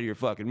slipped out of your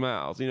fucking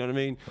mouth. You know what I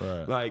mean?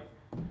 Right. Like,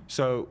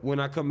 so when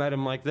I come at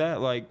him like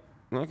that, like,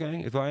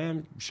 okay, if I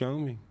am, show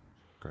me.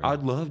 Great.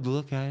 I'd love to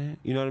look at it.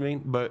 You know what I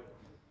mean? But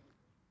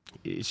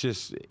it's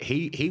just,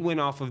 he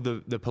went off of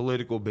the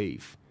political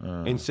beef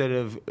instead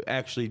of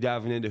actually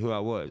diving into who I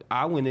was.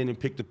 I went in and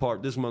picked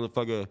apart this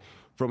motherfucker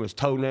from his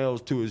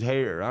toenails to his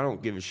hair. I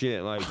don't give a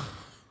shit. Like,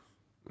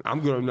 I'm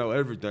gonna know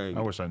everything.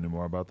 I wish I knew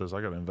more about this.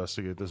 I gotta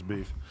investigate this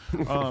beef.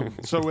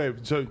 So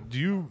do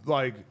you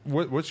like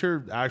what's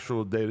your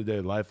actual day-to-day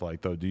life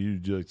like though? Do you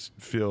just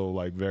feel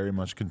like very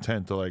much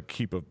content to like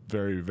keep a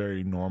very,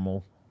 very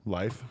normal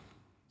life?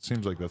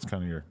 Seems like that's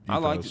kind of your I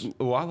ethos.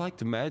 like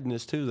the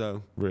madness too,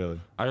 though.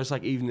 Really? I just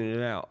like evening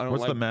it out. I don't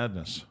What's like, the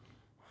madness?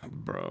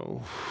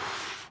 bro?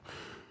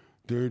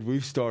 Dude,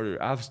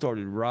 I've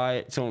started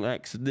riots on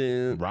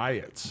accident.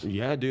 Riots.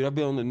 Yeah, dude, I've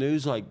been on the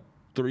news like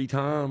 3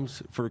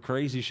 times for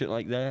crazy shit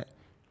like that.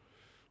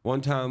 One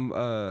time,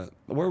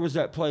 where was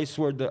that place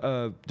where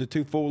the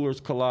 2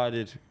 four-wheelers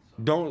collided?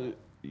 You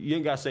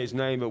ain't gotta say his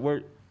name, but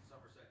where?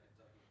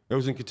 It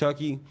was in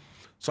Kentucky.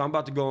 So I'm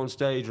about to go on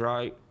stage,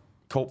 right?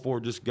 Colt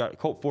Ford just got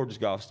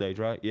off stage,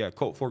 right? Yeah,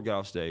 Colt Ford got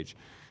off stage.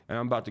 And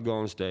I'm about to go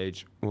on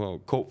stage. Well,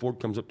 Colt Ford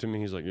comes up to me.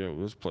 He's like, yo,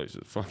 this place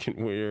is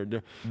fucking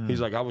weird.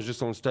 He's like, I was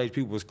just on stage.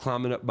 People was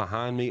climbing up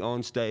behind me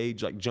on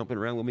stage, like jumping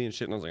around with me and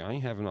shit. And I was like, I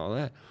ain't having all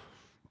that.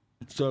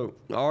 So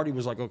I already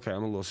was like, okay,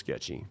 I'm a little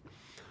sketchy.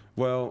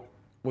 Well,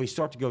 we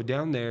start to go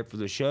down there for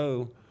the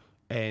show,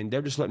 and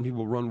they're just letting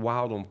people run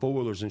wild on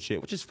four-wheelers and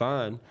shit, which is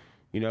fine,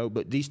 you know,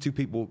 but these 2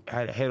 people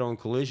had a head-on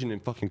collision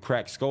and fucking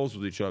cracked skulls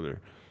with each other.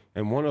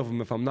 And one of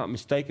them, if I'm not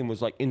mistaken,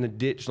 was like in the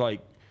ditch,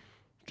 like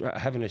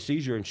having a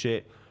seizure and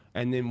shit.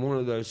 And then one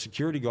of the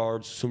security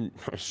guards,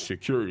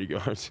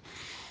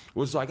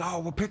 was like, oh,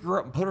 we'll pick her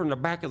up and put her in the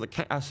back of the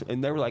car.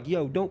 And they were like,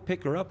 yo, don't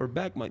pick her up. Her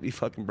back might be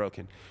fucking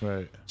broken.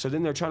 Right. So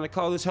then they're trying to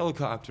call this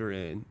helicopter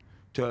in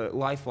to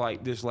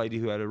lifelike this lady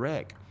who had a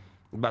wreck.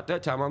 About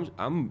that time,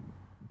 I'm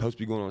supposed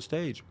to be going on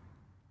stage.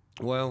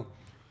 Well,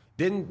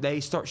 then they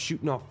start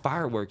shooting off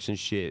fireworks and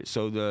shit,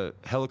 so the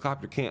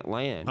helicopter can't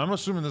land. I'm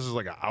assuming this is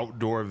like an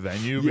outdoor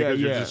venue because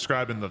you're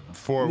describing the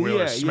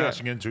four-wheelers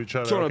smashing into each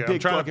other. It's on a big I'm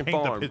trying to fucking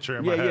paint farm. the picture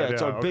in my head.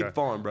 It's on a big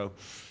farm, bro.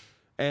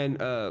 And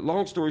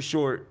long story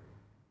short,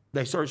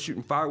 they started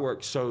shooting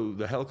fireworks, so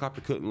the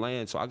helicopter couldn't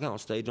land. So I got on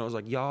stage and I was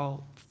like,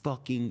 y'all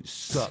fucking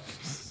suck.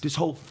 This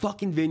whole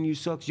fucking venue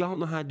sucks. Y'all don't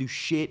know how to do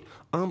shit.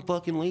 I'm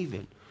fucking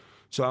leaving.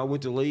 So I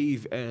went to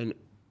leave, and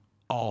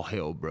all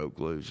hell broke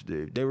loose,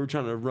 dude. They were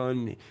trying to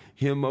run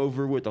him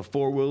over with a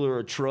 4-wheeler or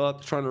a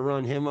truck, trying to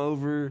run him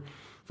over.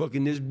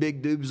 Fucking this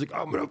big dude was like,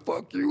 I'm going to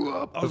fuck you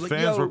up. I was The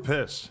like, fans yo. were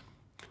pissed.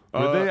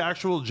 Were they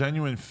actual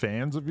genuine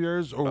fans of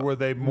yours, or were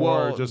they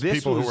more just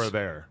people who were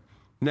there?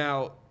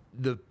 Now,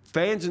 the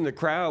fans in the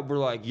crowd were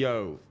like,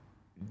 yo,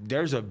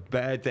 there's a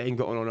bad thing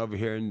going on over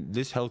here, and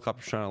this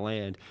helicopter's trying to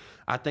land.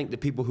 I think the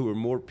people who were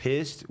more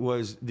pissed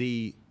was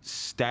the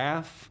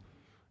staff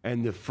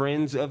and the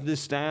friends of the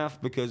staff,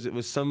 because it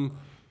was some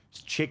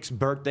chick's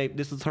birthday.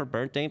 This was her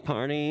birthday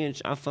party,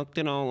 and I fucked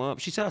it all up.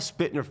 She said I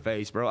spit in her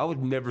face, bro. I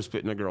would never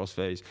spit in a girl's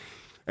face.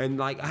 And,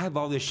 like, I have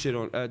all this shit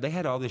on. They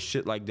had all this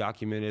shit, like,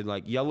 documented.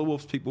 Like, Yellow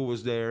Wolf's people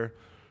was there.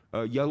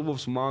 Yellow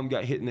Wolf's mom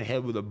got hit in the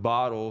head with a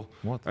bottle.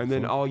 What the and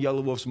then fuck? all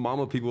Yellow Wolf's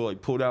mama people,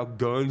 like, pulled out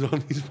guns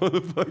on these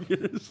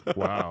motherfuckers.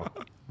 Wow.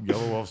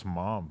 Yellow Wolf's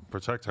mom.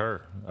 Protect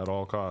her at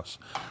all costs.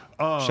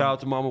 Shout out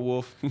to Mama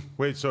Wolf.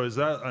 Wait, so is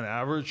that an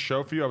average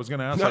show for you? I was going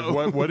to ask, No.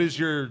 like, what is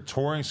your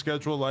touring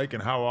schedule like,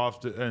 and how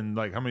often, and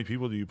like, how many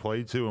people do you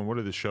play to, and what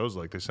are the shows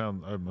like? They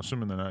sound, I'm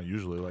assuming they're not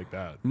usually like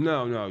that.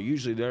 No.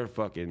 Usually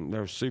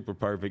they're super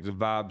perfect. The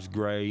vibe's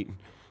great.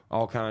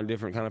 All kind of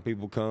different kind of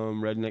people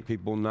come. Redneck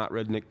people, not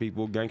redneck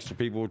people, gangster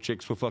people,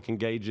 chicks with fucking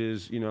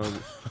gauges, you know,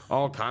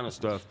 all kind of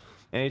stuff.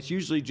 And it's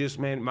usually just,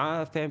 man,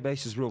 my fan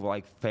base is real,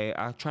 like,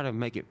 I try to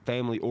make it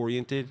family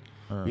oriented,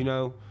 you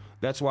know.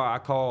 That's why I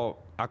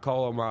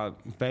call my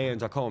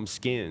fans, I call them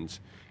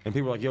skins. And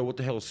people are like, yo, what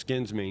the hell does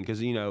skins mean? Because,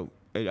 you know,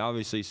 it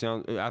obviously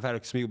sounds, I've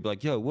had some people be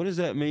like, yo, what does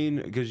that mean?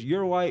 Because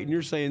you're white and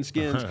you're saying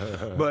skins.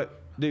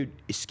 But, dude,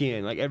 it's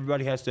skin. Like,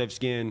 everybody has to have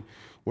skin.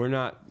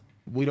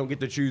 We don't get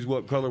to choose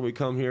what color we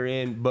come here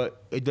in,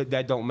 but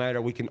that don't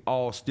matter. We can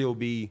all still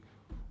be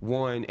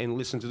one and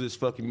listen to this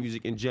fucking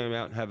music and jam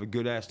out and have a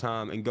good-ass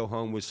time and go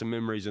home with some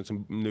memories and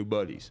some new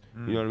buddies.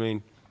 You know what I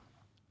mean?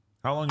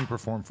 How long you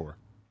perform for?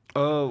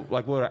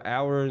 Like, what, an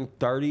hour and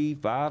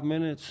 35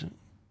 minutes?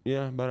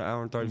 Yeah, about an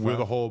hour and 35. With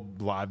a whole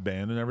live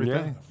band and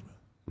everything?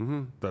 Yeah.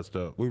 Mm-hmm. That's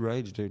dope. We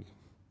rage, dude.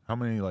 How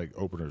many, like,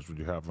 openers would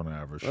you have on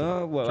average?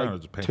 Well, Trying to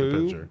like just paint 2.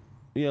 the picture.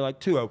 Yeah, like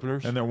 2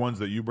 openers. And they're ones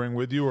that you bring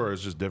with you, or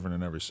it's just different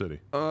in every city?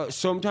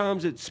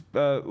 Sometimes it's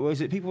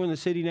is it people in the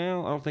city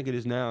now? I don't think it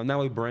is now. Now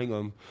we bring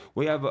them.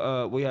 We have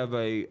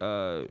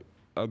a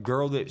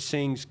girl that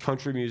sings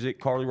country music,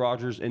 Carly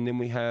Rogers, and then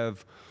we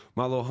have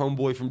my little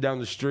homeboy from down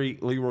the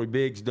street, Leroy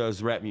Biggs,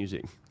 does rap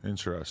music.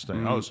 Interesting.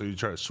 Mm-hmm. Oh, so you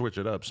try to switch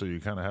it up, so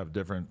you kind of have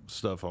different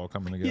stuff all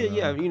coming together.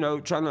 Yeah. You know,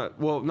 not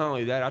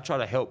only that, I try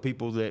to help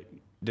people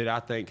that I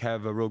think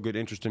have a real good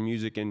interest in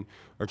music and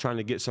are trying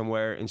to get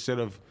somewhere, instead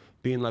of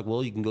being like,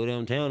 well, you can go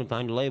downtown and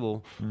find a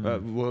label.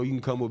 Well, you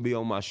can come with me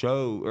on my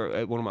show or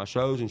at one of my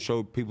shows and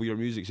show people your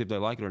music, see if they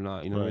like it or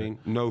not. You know what I mean?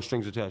 No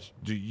strings attached.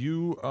 Do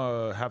you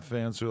have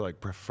fans who like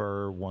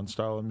prefer one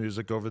style of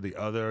music over the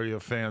other? You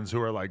have fans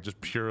who are like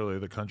just purely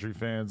the country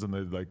fans and they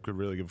like could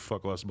really give a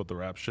fuck less about the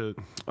rap shit?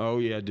 Oh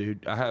yeah,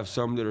 dude. I have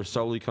some that are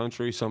solely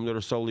country, some that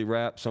are solely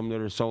rap, some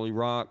that are solely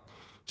rock,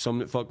 some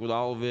that fuck with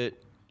all of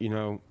it. You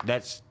know,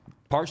 that's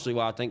partially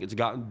why I think it's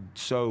gotten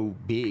so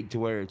big to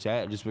where it's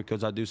at, just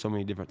because I do so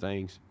many different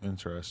things.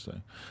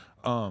 Interesting.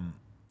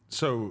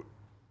 So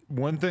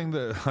one thing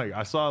that like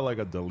I saw like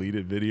a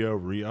deleted video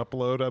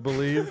re-upload, I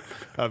believe,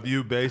 of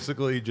you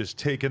basically just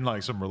taking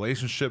like some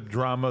relationship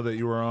drama that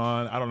you were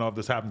on. I don't know if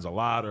this happens a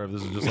lot or if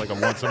this is just like a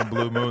once in a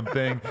blue moon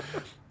thing.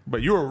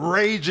 But you were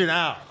raging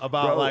out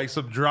about like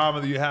some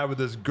drama that you had with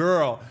this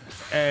girl,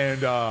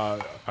 and I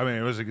mean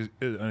it was an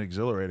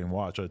exhilarating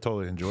watch. I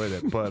totally enjoyed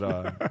it, but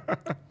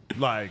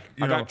like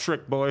you know, got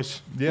tricked,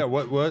 boys. Yeah,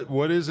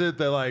 what is it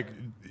that like?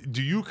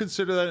 Do you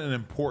consider that an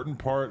important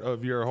part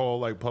of your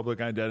whole like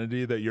public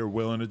identity that you're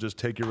willing to just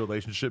take your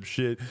relationship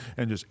shit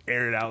and just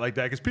air it out like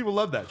that? Because people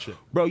love that shit,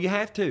 bro. You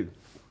have to,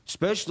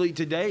 especially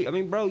today. I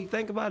mean, bro, you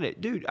think about it,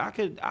 dude. I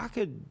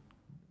could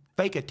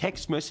fake a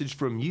text message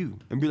from you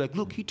and be like,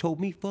 look, he told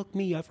me fuck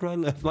me after I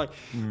left. Like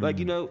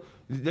you know,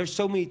 there's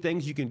so many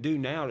things you can do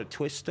now to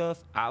twist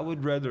stuff. I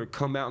would rather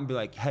come out and be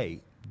like,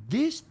 hey,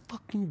 this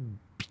fucking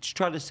bitch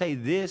tried to say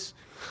this,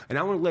 and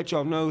I want to let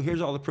y'all know, here's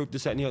all the proof,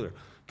 this, that, and the other.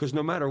 Because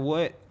no matter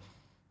what,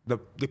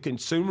 the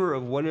consumer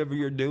of whatever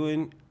you're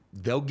doing,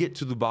 they'll get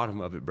to the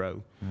bottom of it,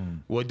 bro.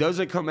 What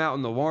doesn't come out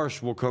in the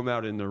wash will come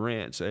out in the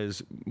rinse,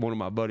 as one of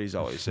my buddies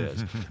always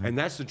says. And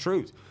that's the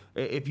truth.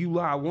 If you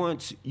lie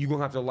once, you're going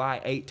to have to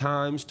lie 8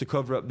 times to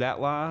cover up that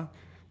lie.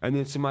 And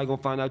then somebody going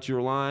to find out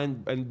you're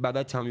lying. And by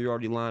that time, you're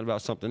already lying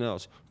about something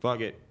else.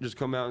 Fuck it. Just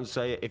come out and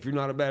say it. If you're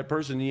not a bad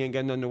person, you ain't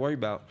got nothing to worry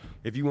about.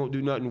 If you won't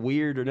do nothing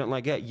weird or nothing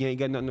like that, you ain't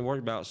got nothing to worry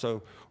about.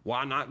 So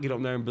why not get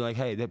up there and be like,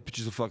 hey, that bitch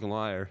is a fucking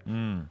liar.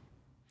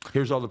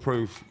 Here's all the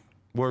proof.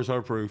 Where's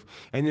her proof?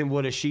 And then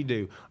what does she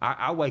do?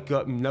 I wake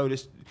up and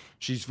notice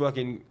she's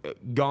fucking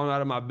gone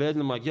out of my bed,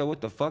 and I'm like, yo,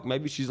 what the fuck?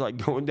 Maybe she's like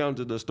going down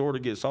to the store to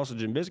get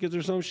sausage and biscuits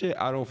or some shit.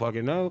 I don't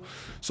fucking know.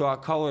 So I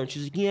call her, and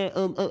she's like, yeah,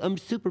 I'm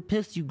super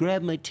pissed you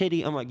grabbed my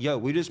titty. I'm like, yo,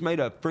 we just made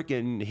a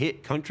freaking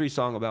hit country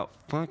song about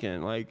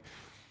fucking, like.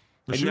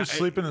 Was she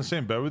sleeping in the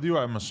same bed with you?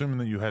 I'm assuming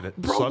that you had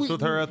slept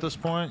with her at this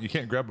point. You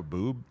can't grab a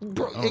boob.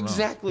 Bro,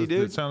 exactly,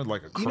 dude. It sounded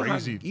like a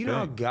crazy thing. You know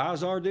how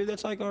guys are, dude?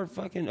 That's like our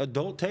fucking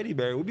adult teddy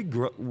bear. We'd be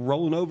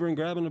rolling over and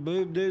grabbing a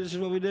boob, dude. This is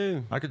what we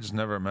do. I could just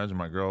never imagine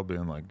my girl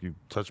being like, you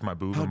touched my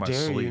boob in my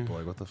sleep. You?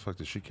 Like, what the fuck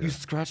does she care? You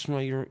scratched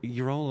my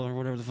urola or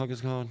whatever the fuck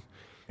it's called.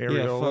 Areola?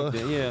 Yeah, fuck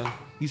it, yeah.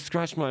 You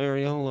scratched my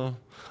areola.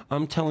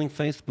 I'm telling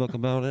Facebook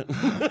about it.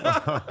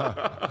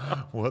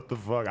 What the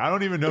fuck? I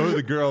don't even know who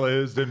the girl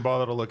is. Didn't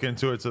bother to look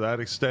into it to that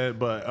extent,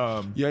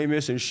 but you ain't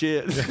missing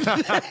shit.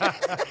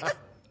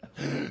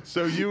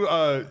 So you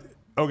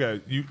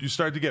okay, you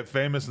start to get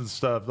famous and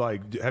stuff.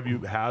 Like, have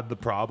you had the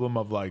problem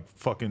of like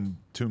fucking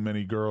too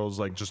many girls,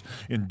 like just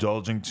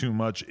indulging too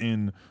much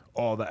in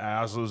all the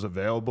asses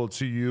available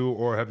to you,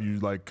 or have you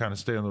like kind of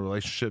stayed on the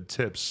relationship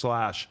tips /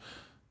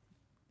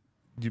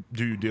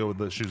 do you deal with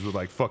the issues with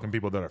like fucking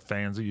people that are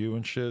fans of you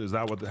and shit? Is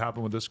that what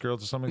happened with this girl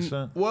to some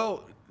extent?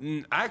 Well,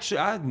 actually,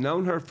 I'd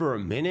known her for a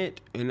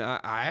minute, and I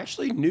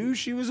actually knew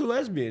she was a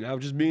lesbian. I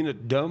was just being a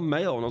dumb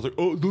male, and I was like,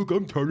 "Oh, look,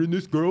 I'm turning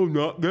this girl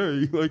not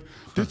gay. Like,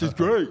 this is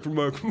great for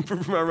my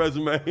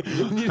resume."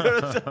 You know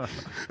what I'm saying?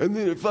 And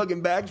then it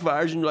fucking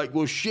backfires, and you're like,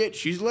 "Well, shit,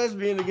 she's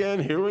lesbian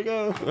again. Here we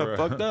go. I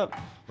fucked up."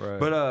 Right.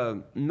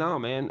 But no,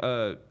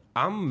 man,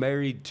 I'm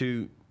married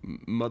to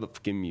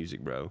motherfucking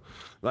music, bro.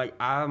 Like,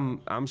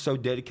 I'm so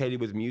dedicated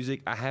with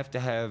music. I have to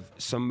have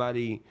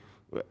somebody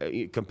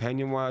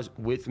companion-wise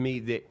with me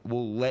that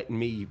will let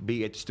me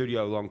be at the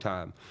studio a long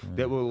time,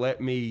 that will let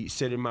me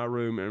sit in my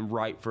room and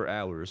write for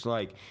hours.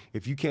 Like,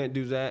 if you can't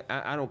do that,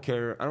 I don't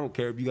care. I don't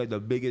care if you got the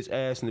biggest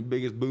ass and the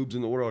biggest boobs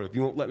in the world. If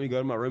you won't let me go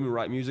to my room and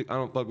write music, I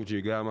don't fuck with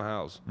you. Get out of my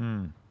house.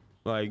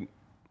 Like,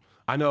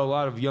 I know a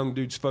lot of young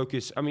dudes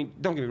focus. I mean,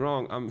 don't get me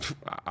wrong.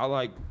 I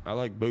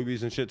like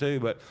boobies and shit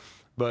too,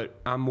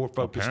 but I'm more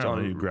focused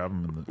Apparently on. you grab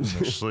them in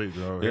their sleep,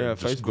 bro. Yeah,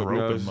 just Facebook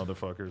knows.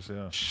 Motherfuckers.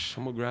 Yeah.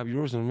 I'm gonna grab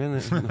yours in a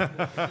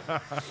minute.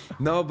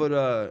 No,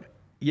 but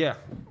yeah.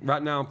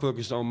 Right now I'm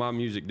focused on my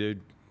music, dude.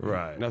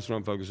 Right. That's what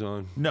I'm focused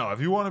on. No, if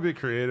you want to be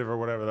creative or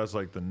whatever, that's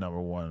like the number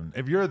one.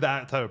 If you're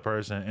that type of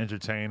person,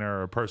 entertainer,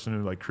 or a person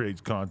who like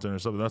creates content or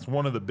something, that's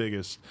one of the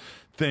biggest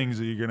things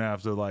that you're gonna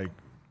have to like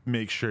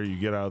make sure you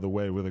get out of the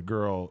way with a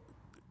girl.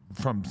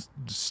 From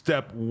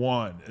step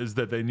one is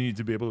that they need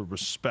to be able to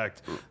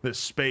respect the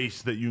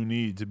space that you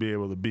need to be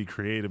able to be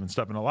creative and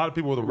stuff. And a lot of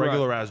people with a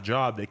regular ass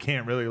job, they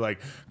can't really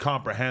like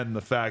comprehend the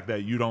fact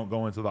that you don't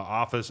go into the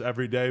office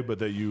every day, but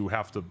that you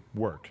have to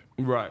work.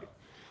 Right.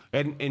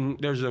 And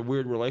there's a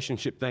weird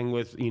relationship thing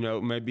with, you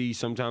know, maybe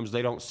sometimes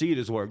they don't see it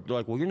as work. They're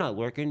like, well, you're not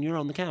working, you're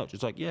on the couch.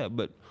 It's like, yeah,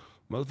 but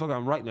motherfucker,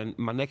 I'm writing.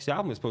 My next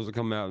album is supposed to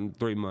come out in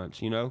 3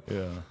 months, you know?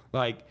 Yeah.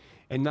 Like,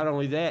 and not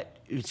only that,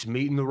 it's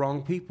meeting the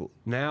wrong people.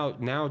 Now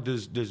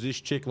does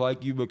this chick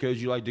like you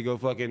because you like to go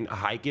fucking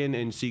hiking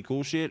and see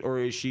cool shit, or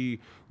is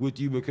she with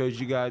you because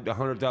you got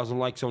 100,000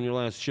 likes on your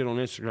last shit on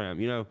Instagram?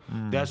 You know,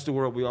 that's the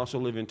world we also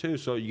live in too.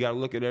 So you got to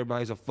look at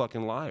everybody as a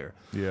fucking liar.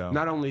 Yeah.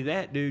 Not only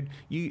that, dude,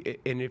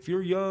 and if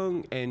you're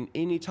young and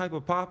any type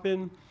of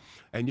popping,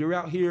 and you're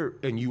out here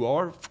and you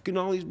are fucking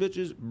all these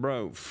bitches,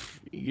 bro,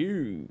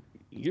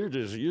 you're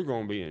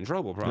gonna be in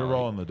trouble. Probably. You're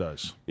rolling the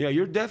dice. Yeah,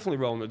 you're definitely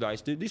rolling the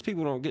dice, dude. These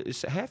people don't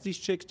get. Half these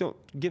chicks don't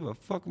give a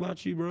fuck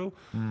about you, bro.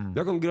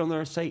 They're gonna get on there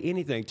and say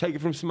anything. Take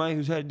it from somebody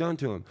who's had it done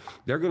to them.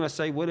 They're gonna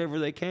say whatever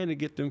they can to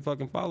get them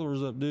fucking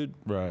followers up, dude.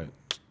 Right.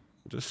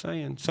 Just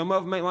saying. Some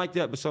of them ain't like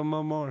that, but some of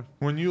them are.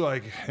 When you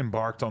like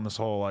embarked on this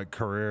whole like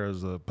career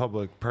as a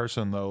public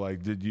person, though,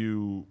 like, did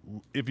you,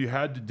 if you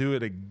had to do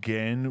it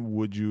again,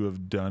 would you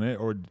have done it,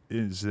 or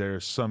is there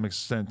some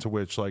extent to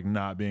which like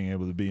not being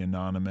able to be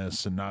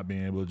anonymous and not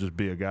being able to just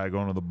be a guy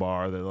going to the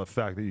bar, that the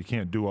fact that you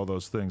can't do all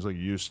those things like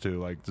you used to,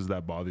 like, does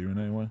that bother you in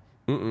any way?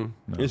 No.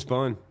 It's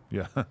fun.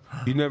 Yeah.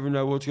 You never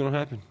know what's gonna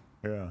happen.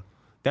 Yeah.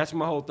 That's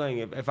my whole thing.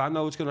 If I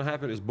know what's gonna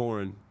happen, it's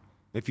boring.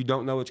 If you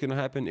don't know what's going to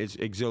happen, it's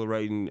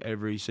exhilarating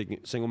every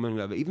single minute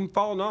of it. Even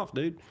falling off,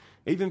 dude.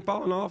 Even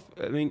falling off.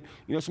 I mean,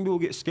 you know, some people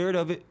get scared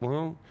of it.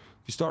 Well,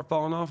 if you start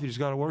falling off, you just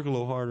got to work a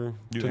little harder.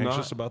 You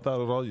anxious about that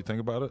at all? You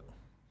think about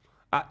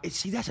it?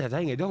 See, that's the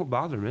thing. It don't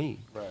bother me.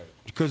 Right.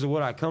 Because of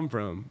what I come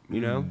from, you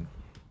know?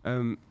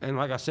 And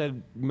like I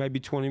said maybe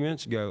 20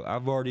 minutes ago,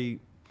 I've already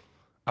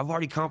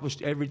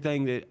accomplished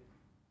everything that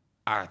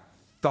I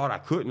thought I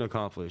couldn't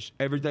accomplish.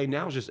 Everything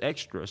now is just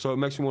extra. So it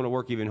makes me want to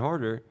work even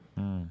harder.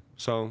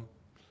 So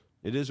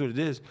it is what it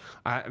is.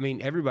 I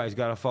mean, everybody's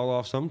got to fall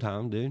off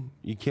sometime, dude.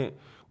 We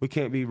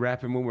can't be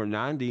rapping when we're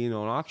 90 and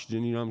on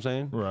oxygen, you know what I'm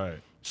saying? Right.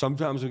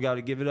 Sometimes we got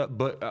to give it up,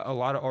 but a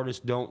lot of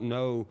artists don't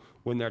know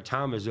when their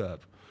time is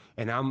up.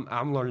 And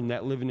I'm learning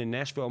that living in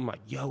Nashville. I'm like,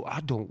 yo,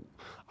 I don't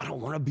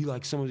want to be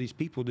like some of these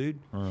people, dude.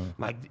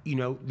 Like, you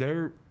know,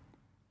 they're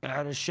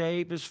out of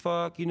shape as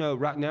fuck. You know,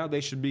 right now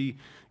they should be,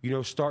 you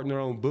know, starting their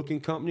own booking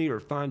company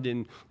or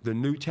finding the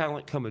new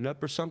talent coming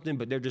up or something,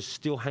 but they're just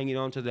still hanging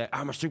on to that,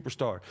 I'm a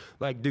superstar.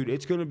 Like, dude,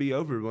 it's going to be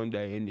over one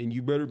day, and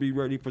you better be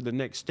ready for the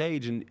next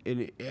stage. And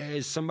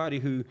as somebody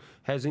who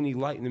has any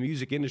light in the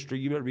music industry,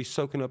 you better be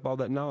soaking up all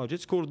that knowledge.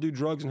 It's cool to do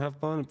drugs and have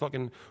fun and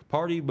fucking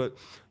party, but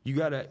you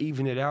got to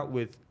even it out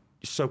with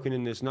soaking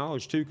in this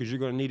knowledge too, because you're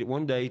going to need it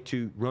one day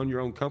to run your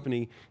own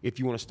company if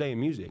you want to stay in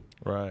music.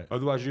 Right.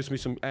 Otherwise, you're just going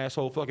to be some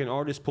asshole fucking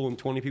artist pulling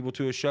 20 people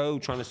to a show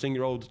trying to sing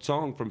your old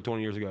song from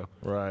 20 years ago.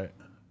 Right.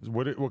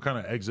 What kind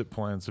of exit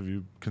plans have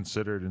you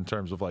considered in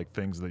terms of like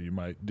things that you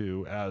might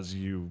do as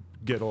you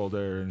get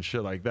older and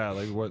shit like that?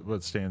 Like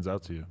what stands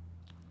out to you?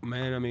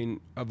 Man, I mean,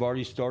 I've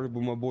already started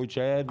with my boy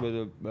Chad with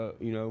a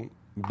you know,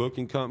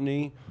 booking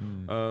company.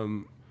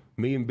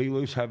 Me and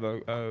B-Loose have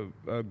a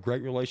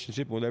great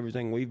relationship with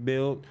everything we've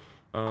built.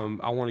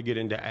 I want to get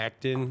into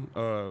acting.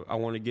 I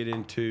want to get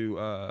into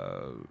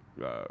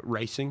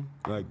racing,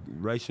 like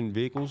racing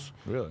vehicles.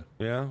 Really?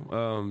 Yeah.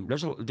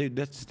 Dude,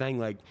 that's the thing.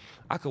 Like,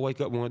 I could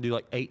wake up and want to do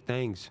like 8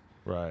 things.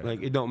 Right.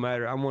 Like, it don't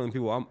matter. I'm one of the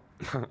people. I'm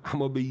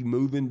gonna be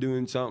moving,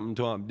 doing something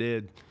until I'm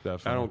dead.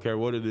 Definitely. I don't care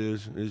what it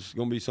is. It's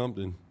gonna be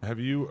something. Are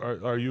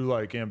you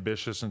like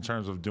ambitious in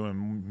terms of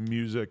doing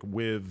music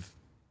with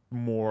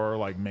more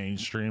like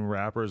mainstream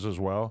rappers as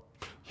well?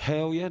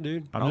 Hell yeah,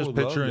 dude. I'm just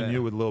picturing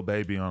you with Lil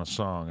Baby on a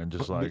song and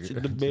just like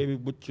the baby.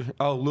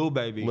 Lil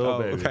Baby. Lil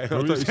Baby. Okay.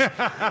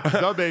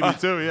 Lil Baby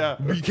too. Yeah.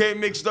 You can't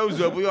mix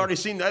those up. We already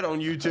seen that on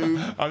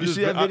YouTube. You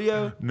see that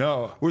video?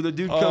 No. Where the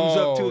dude comes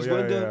up to his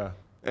window. Yeah.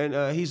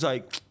 And he's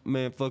like,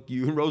 man, fuck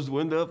you, and rolls the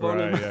window up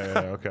on him. Yeah,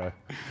 okay.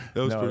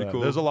 That was pretty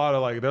cool. There's a lot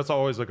of like, that's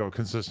always like a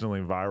consistently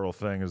viral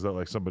thing, is that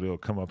like somebody will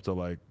come up to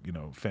like, you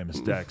know, famous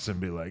Dex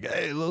and be like,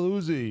 hey, Lil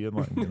Uzi, and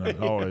like, you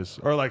know, always.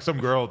 Or like some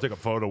girl will take a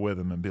photo with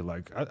him and be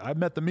like, I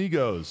met the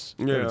Migos.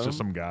 Yeah. And it's just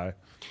some guy.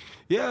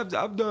 Yeah,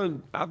 I've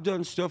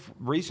done stuff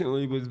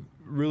recently with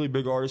really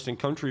big artists in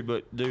country,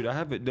 but dude,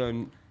 have I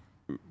done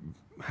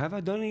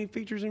any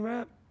features in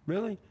rap?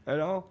 Really? At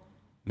all?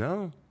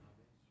 No.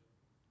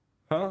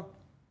 Huh?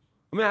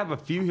 I mean, I have a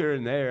few here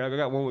and there. I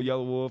got one with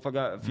Yellow Wolf. I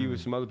got a few with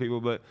some other people,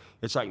 but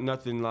it's like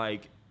nothing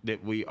like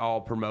that we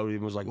all promoted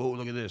and was like, "Whoa,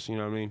 look at this!" You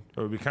know what I mean?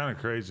 It would be kind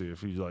of crazy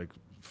if you like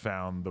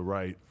found the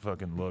right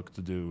fucking look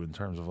to do in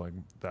terms of like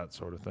that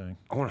sort of thing.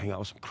 I want to hang out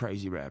with some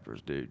crazy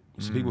rappers, dude.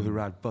 Some people who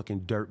ride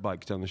fucking dirt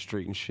bikes down the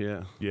street and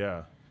shit.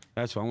 Yeah,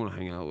 that's what I want to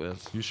hang out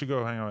with. You should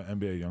go hang out with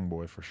NBA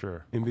YoungBoy for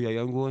sure. NBA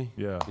YoungBoy?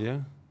 Yeah.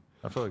 Yeah.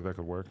 I feel like that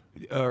could work.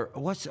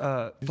 What's He's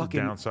fucking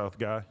a down south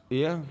guy.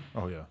 Yeah.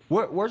 Oh yeah.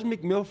 Where's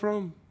McMill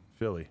from?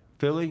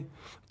 Philly?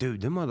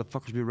 Dude, them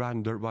motherfuckers be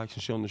riding dirt bikes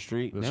and shit on the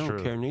street. That's they don't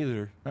true. care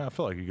neither. Yeah, I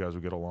feel like you guys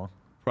would get along.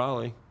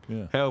 Probably.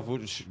 Yeah. Hell, if we'll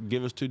just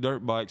give us 2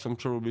 dirt bikes, I'm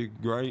sure it'll be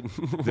great.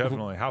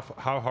 Definitely. How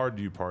hard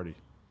do you party?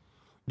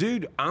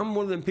 Dude, I'm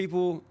one of them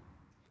people.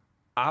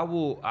 I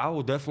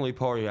will definitely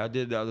party. I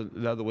did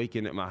the other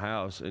weekend at my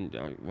house, and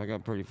I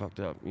got pretty fucked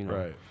up. You know,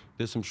 Right.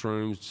 Did some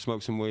shrooms,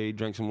 smoked some weed,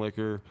 drank some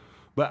liquor,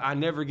 but I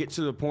never get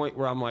to the point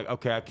where I'm like,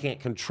 okay, I can't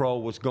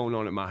control what's going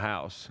on at my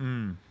house.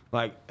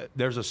 Like,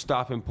 there's a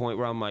stopping point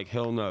where I'm like,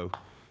 hell no.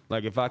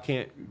 Like, if I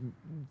can't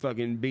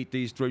fucking beat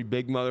these 3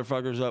 big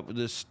motherfuckers up with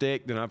this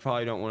stick, then I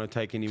probably don't want to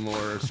take any more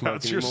or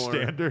smoke That's anymore.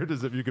 your standard,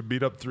 is if you could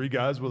beat up 3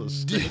 guys with a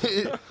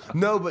stick?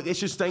 No, but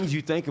it's just things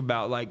you think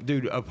about. Like,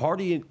 dude, a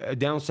party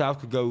down south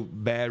could go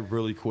bad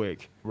really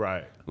quick.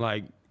 Right.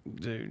 Like,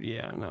 Dude,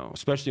 yeah, no.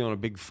 Especially on a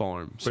big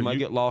farm. Somebody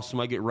you- get lost,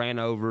 somebody get ran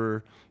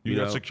over. You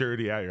know. got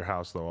security at your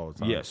house though all the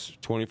time. Yes,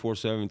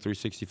 24/7,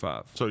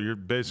 365. So you're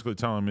basically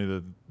telling me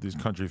that these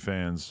country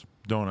fans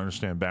don't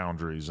understand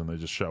boundaries and they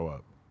just show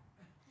up.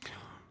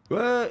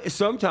 Well,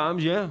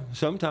 sometimes, yeah.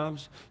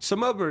 Sometimes.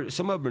 Some of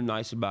them are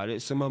nice about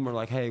it. Some of them are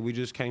like, hey, we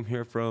just came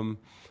here from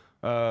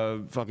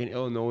fucking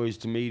Illinois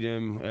to meet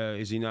him.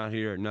 Is he not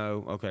here?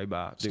 No. Okay,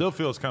 bye. Still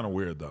feels kind of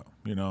weird though.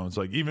 You know, it's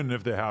like even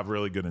if they have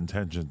really good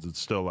intentions, it's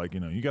still like, you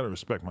know, you got to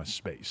respect my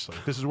space.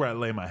 Like this is where I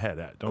lay my head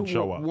at. Don't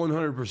show up.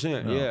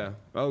 100%. Yeah.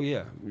 Oh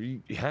yeah.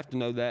 You have to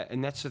know that,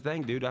 and that's the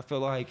thing, dude. I feel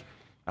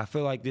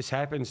like this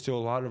happens to a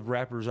lot of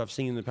rappers I've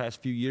seen in the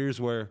past few years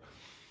where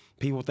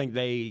people think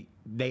they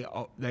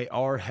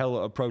are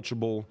hella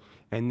approachable,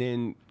 and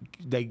then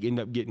they end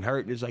up getting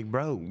hurt. It's like,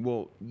 bro,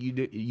 well,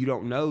 you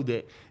don't know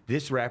that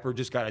this rapper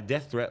just got a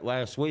death threat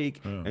last week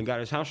and got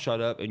his house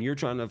shut up, and you're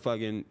trying to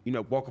fucking, you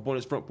know, walk up on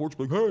his front porch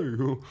like, hey,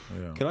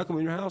 can I come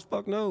in your house?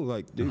 Fuck no.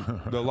 Like, dude,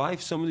 the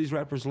life some of these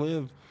rappers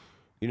live,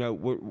 you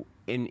know,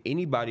 and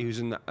anybody who's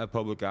in a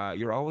public eye,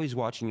 you're always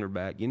watching your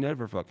back. You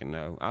never fucking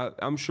know.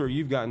 I'm sure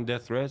you've gotten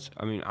death threats.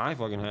 I mean, I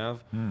fucking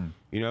have.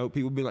 You know,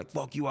 people be like,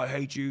 fuck you, I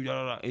hate you, da,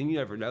 da, da. And you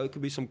never know. It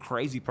could be some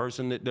crazy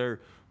person that their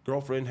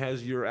girlfriend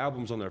has your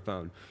albums on their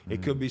phone.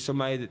 It could be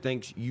somebody that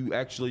thinks you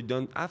actually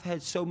done. I've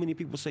had so many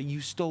people say,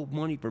 you stole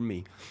money from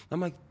me.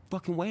 I'm like,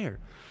 fucking where?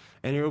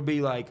 And it'll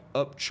be like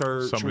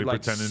Upchurch. Somebody with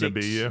like pretending to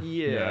be you?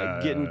 Yeah,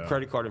 getting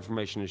credit card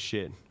information and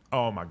shit.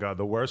 Oh my God,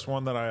 the worst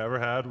one that I ever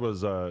had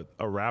was a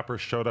rapper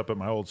showed up at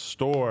my old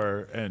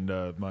store, and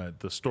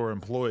the store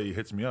employee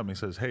hits me up and he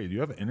says, hey, do you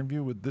have an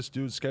interview with this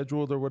dude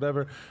scheduled or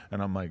whatever?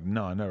 And I'm like,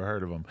 no, I never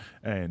heard of him.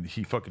 And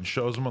he fucking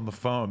shows him on the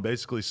phone.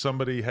 Basically,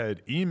 somebody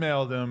had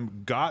emailed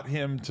him, got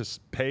him to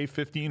pay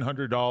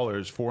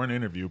 $1,500 for an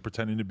interview,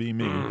 pretending to be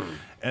me.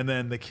 And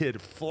then the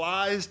kid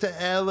flies to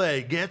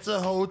LA, gets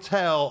a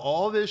hotel,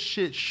 all this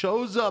shit,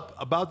 shows up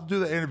about to do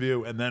the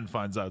interview, and then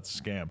finds out it's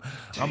a scam.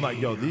 I'm like,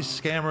 yo, these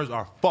scammers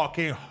are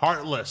fucking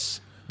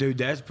heartless. Dude,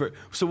 that's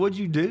so what'd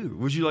you do?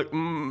 Was you like,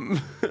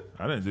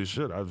 I didn't do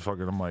shit.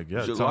 I'm like,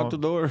 yeah. Lock the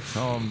door.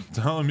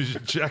 Tell him you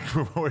should check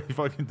before he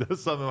fucking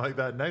does something like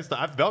that next time.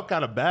 I felt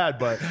kind of bad,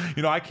 but,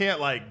 you know, I can't,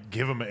 like,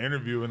 give him an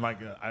interview and, like,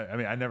 I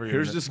mean, I never...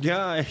 Here's this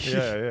guy.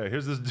 Yeah.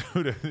 Here's this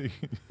dude.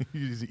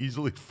 He's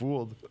easily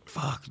fooled.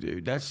 Fuck,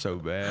 dude. That's so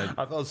bad.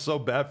 I felt so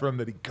bad for him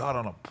that he got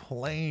on a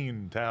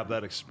plane to have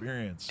that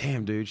experience.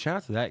 Damn, dude. Shout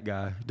out to that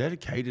guy.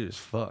 Dedicated as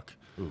fuck.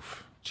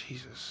 Oof.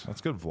 Jesus.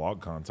 That's good vlog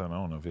content. I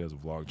don't know if he has a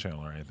vlog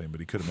channel or anything, but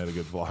he could have made a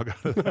good vlog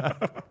out of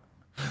that.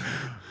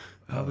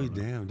 I'll be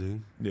damned,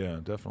 dude. Yeah,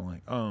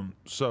 definitely.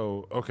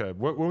 So, okay,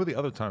 what were the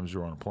other times you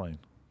were on a plane?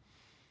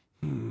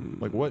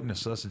 Like, what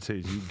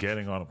necessitates you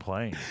getting on a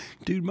plane?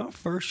 Dude, my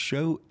first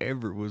show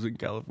ever was in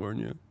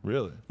California.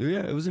 Really?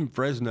 Yeah, it was in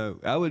Fresno.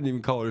 I wouldn't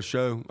even call it a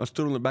show. I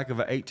stood on the back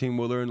of an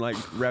 18-wheeler and, like,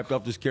 wrapped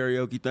off this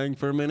karaoke thing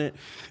for a minute.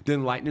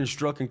 Then lightning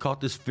struck and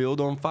caught this field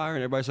on fire,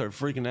 and everybody started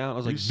freaking out. I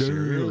was like,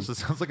 serious? It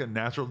sounds like a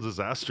natural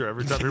disaster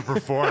every time you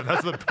perform.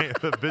 That's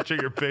the picture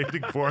you're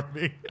painting for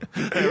me.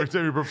 Every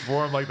time you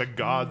perform, like, the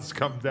gods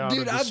come down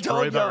and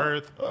destroy the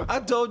earth. I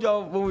told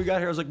y'all when we got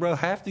here, I was like, bro,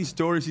 half these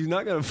stories, he's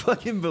not going to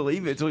fucking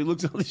believe it until he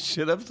looks all this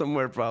shit up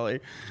somewhere, probably.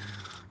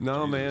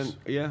 No, Jesus. Man.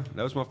 Yeah,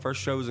 that was my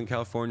first show. Was in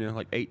California,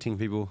 like 18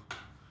 people.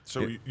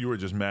 So you were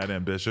just mad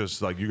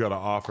ambitious. Like, you got an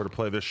offer to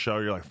play this show.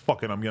 You're like,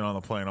 fuck it, I'm getting on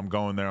the plane. I'm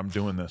going there. I'm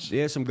doing this.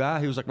 Yeah, some guy,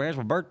 he was like, man, it's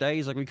my birthday.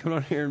 He's like, we come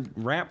on here and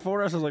rap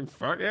for us. I was like,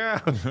 fuck yeah.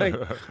 Like,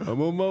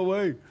 I'm on my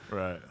way.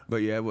 Right.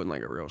 But yeah, it wasn't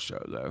like a real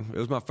show, though. It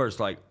was my first,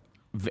 like,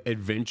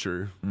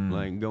 adventure,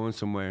 like going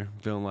somewhere,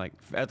 feeling like,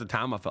 at the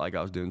time, I felt like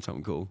I was doing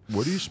something cool.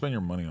 What do you spend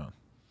your money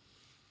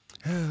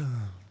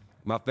on?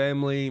 My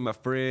family, my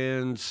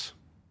friends,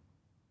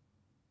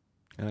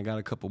 and I got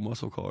a couple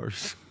muscle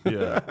cars.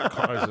 Yeah,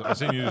 cars. I've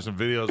seen you do some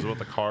videos about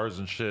the cars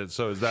and shit.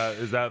 So is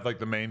that like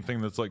the main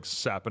thing that's like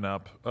sapping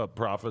up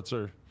profits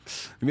or?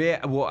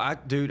 Yeah, well, I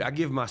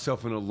give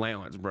myself an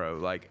allowance, bro.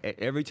 Like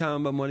every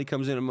time my money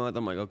comes in a month,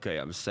 I'm like, okay,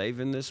 I'm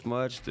saving this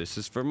much. This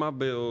is for my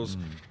bills,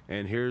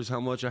 and here's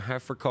how much I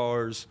have for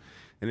cars.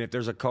 And if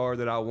there's a car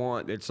that I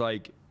want, it's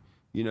like,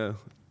 you know,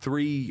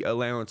 3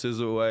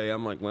 allowances away.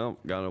 I'm like, well,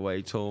 gotta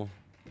wait till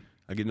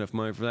I get enough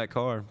money for that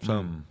car.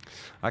 So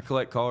I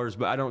collect cars,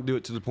 but I don't do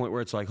it to the point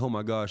where it's like, oh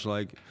my gosh,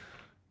 like,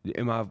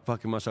 am I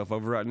fucking myself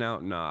over right now?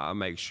 Nah, I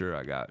make sure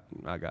I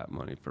got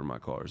money for my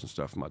cars and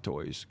stuff, for my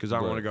toys, because I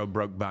don't want to go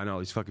broke buying all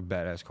these fucking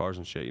badass cars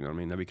and shit. You know what I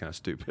mean? That'd be kind of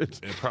stupid.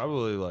 It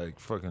probably like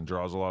fucking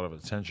draws a lot of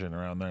attention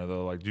around there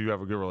though. Like, do you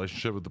have a good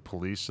relationship with the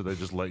police so they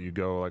just let you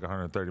go like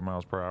 130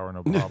 miles per hour,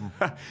 no problem?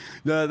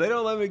 No, they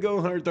don't let me go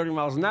 130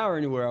 miles an hour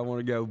anywhere I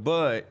want to go,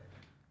 but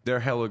they're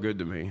hella good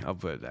to me. I'll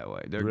put it that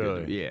way. They're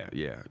really? Good to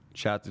me. Yeah.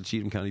 Shout out to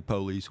Cheatham County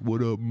Police.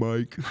 What up,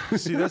 Mike?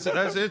 See, that's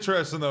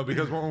interesting, though,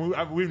 because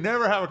we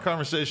never have a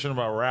conversation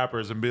about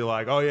rappers and be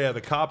like, oh, yeah,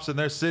 the cops in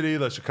their city,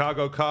 the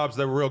Chicago cops,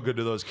 they're real good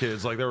to those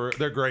kids. Like,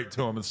 they're great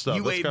to them and stuff.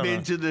 You ain't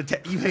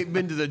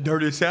been to the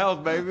dirty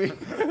South, baby.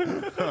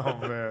 Oh,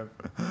 man.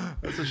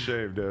 That's a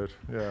shame, dude.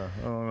 Yeah,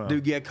 I don't know.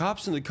 Dude, yeah,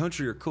 cops in the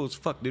country are cool as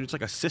fuck, dude. It's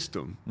like a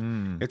system.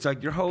 It's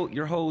like your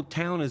whole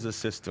town is a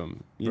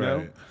system, you know?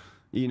 Right.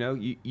 You know,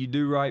 you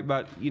do right,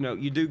 but, you know,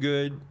 you do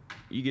good,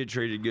 you get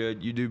treated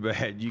good. You do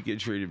bad, you get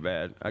treated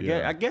bad.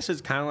 I guess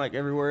it's kind of like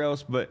everywhere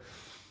else, but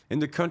in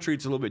the country,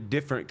 it's a little bit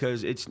different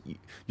because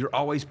you're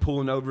always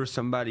pulling over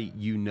somebody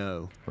you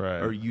know,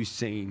 right, or you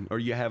seen, or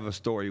you have a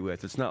story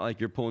with. It's not like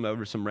you're pulling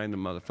over some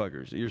random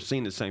motherfuckers. You're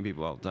seeing the same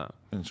people all the time.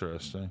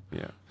 Interesting.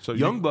 Yeah. So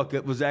Young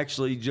Bucket was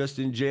actually just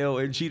in jail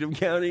in Cheatham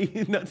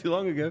County not too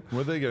long ago.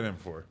 What'd they get him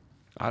for?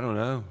 I don't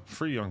know.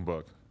 Free Young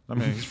Buck. I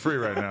mean, he's free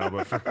right now,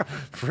 but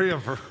free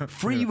him for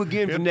free you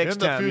again for next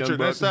time. In the future,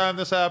 Young next Buck. time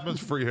this happens,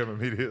 free him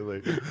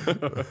immediately.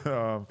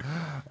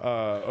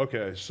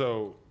 Okay,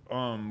 so.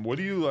 What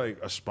do you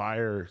like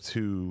aspire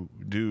to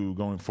do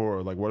going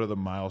forward? Like, what are the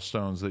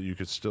milestones that you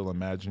could still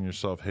imagine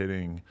yourself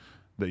hitting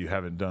that you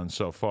haven't done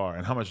so far?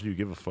 And how much do you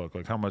give a fuck?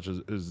 Like, how much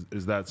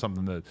is that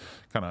something that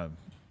kind of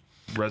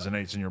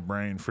resonates in your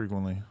brain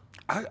frequently?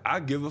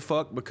 I give a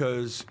fuck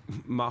because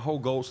my whole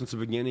goal since the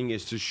beginning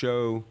is to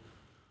show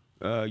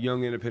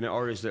young independent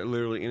artists that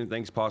literally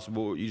anything's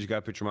possible. You just got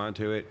to put your mind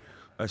to it.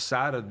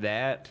 Aside of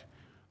that,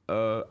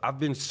 I've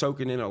been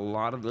soaking in a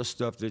lot of the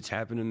stuff that's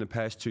happened in the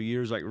past 2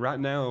 years. Like right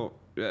now,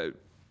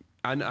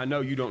 I know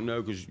you don't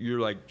know because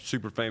you're like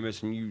super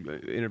famous and you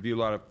interview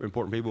a lot of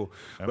important people.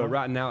 But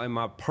right now in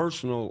my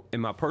personal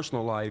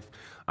life,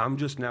 I'm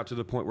just now to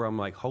the point where I'm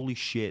like, holy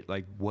shit!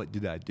 Like, what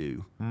did I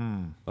do?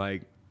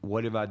 Like,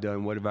 what have I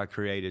done? What have I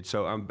created?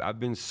 So I've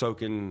been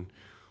soaking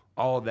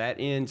all that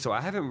in. So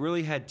I haven't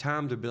really had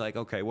time to be like,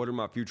 okay, what are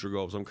my future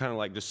goals? I'm kind of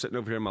like just sitting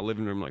over here in my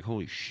living room like,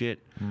 holy shit.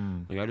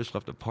 Like I just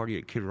left a party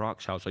at Kid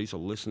Rock's house. I used to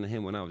listen to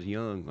him when I was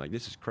young. Like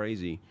this is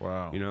crazy.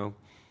 Wow. You know?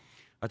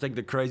 I think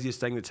the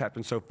craziest thing that's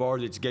happened so far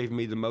that's gave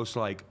me the most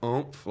like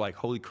oomph, like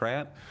holy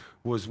crap,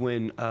 was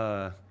when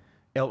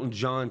Elton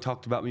John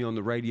talked about me on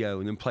the radio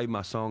and then played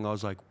my song. I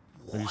was like,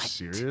 what? Are you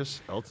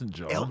serious? Elton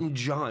John? Elton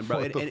John,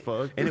 bro. What the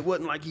fuck? And it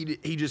wasn't like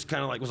he just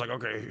kind of like was like,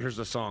 okay, here's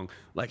the song.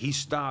 Like he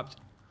stopped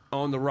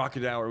on the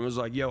Rocket Hour and was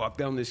like, yo, I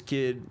found this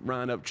kid,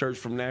 Ryan Upchurch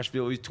from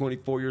Nashville. He's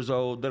 24 years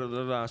old.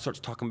 Da-da-da-da. Starts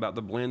talking about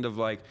the blend of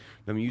like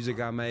the music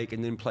I make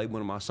and then played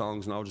one of my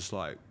songs. And I was just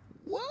like,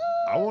 what?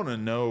 I want to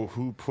know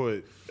who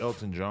put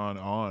Elton John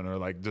on, or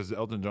like, does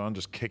Elton John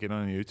just kick it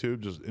on YouTube,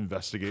 just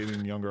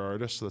investigating younger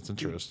artists? That's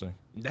interesting.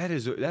 That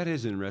is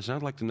interesting.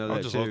 I'd like to know that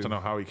I'd just too. love to know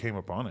how he came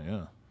up on it,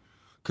 yeah.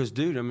 Because,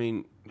 dude, I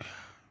mean,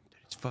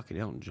 it's fucking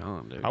Elton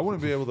John, dude. I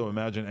wouldn't be able to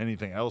imagine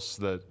anything else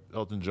that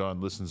Elton John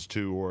listens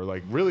to, or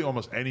like really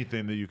almost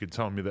anything that you could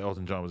tell me that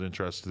Elton John was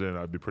interested in.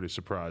 I'd be pretty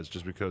surprised,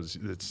 just because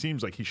it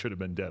seems like he should have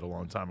been dead a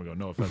long time ago.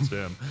 No offense to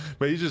him,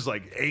 but he's just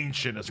like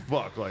ancient as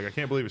fuck. Like I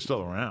can't believe he's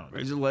still around.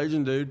 He's a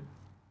legend, dude.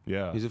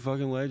 Yeah, He's a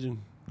fucking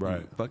legend.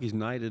 Right. Fuck, he's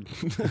knighted.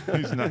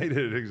 he's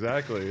knighted,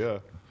 exactly. Yeah.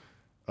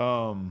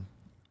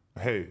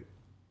 Hey,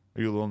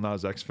 are you a Lil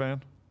Nas X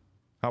fan?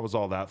 How was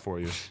all that for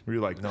you? Were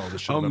you like, no,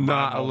 this should have been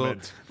my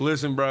moment?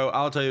 Listen, bro,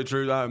 I'll tell you the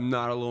truth. I'm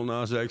not a Lil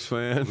Nas X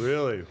fan.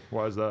 Really?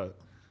 Why is that?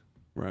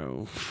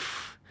 Bro.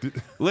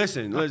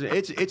 Listen.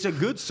 It's a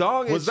good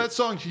song. Was that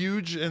song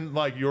huge in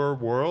like your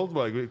world?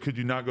 Like, could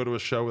you not go to a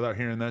show without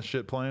hearing that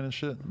shit playing and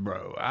shit?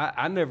 Bro,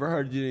 I never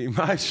heard any of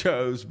my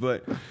shows,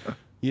 but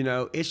you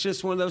know, it's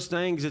just one of those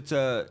things.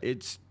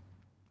 It's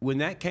when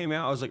that came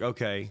out, I was like,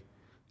 okay,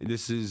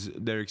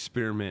 they're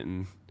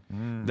experimenting.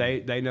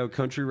 They know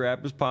country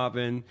rap is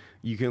popping.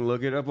 You can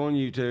look it up on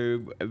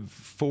YouTube.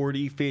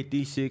 40,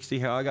 50, 60.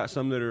 Hell, I got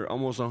some that are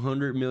almost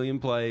 100 million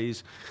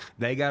plays.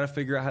 They got to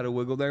figure out how to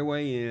wiggle their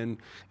way in.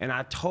 And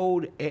I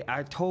told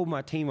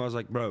my team, I was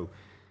like, bro,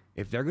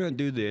 if they're going to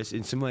do this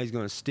and somebody's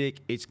going to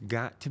stick, it's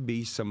got to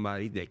be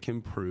somebody that can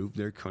prove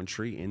their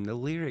country in the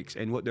lyrics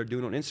and what they're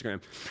doing on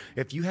Instagram.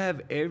 If you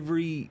have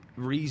every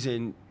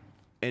reason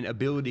and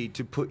ability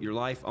to put your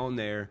life on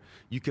there,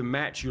 you can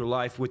match your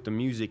life with the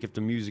music if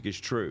the music is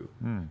true.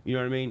 You know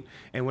what I mean?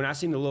 And when I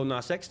seen the Lil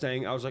Nas X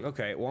thing, I was like,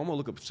 okay, well, I'm gonna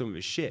look up some of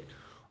his shit.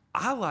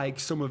 I like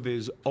some of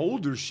his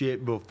older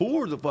shit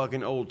before the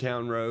fucking Old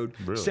Town Road.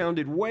 Really?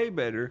 Sounded way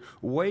better,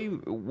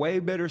 way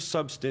better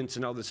substance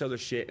and all this other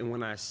shit. And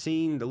when I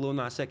seen the Lil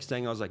Nas X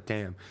thing, I was like,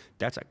 damn,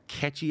 that's a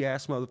catchy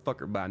ass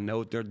motherfucker, but I know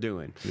what they're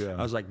doing. Yeah.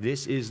 I was like,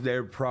 this is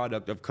their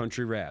product of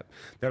country rap.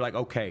 They're like,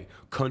 okay,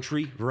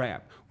 country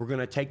rap. We're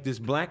gonna take this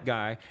black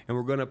guy and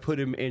we're gonna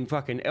put him in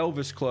fucking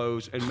Elvis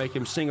clothes and make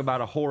him sing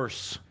about a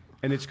horse,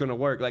 and it's gonna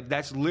work. Like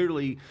that's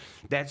literally,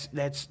 that's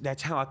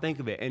how I think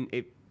of it.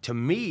 And to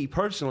me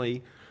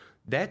personally,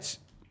 that's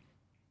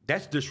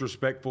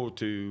disrespectful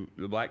to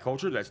the black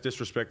culture. That's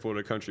disrespectful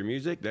to country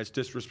music. That's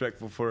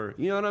disrespectful for,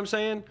 you know what I'm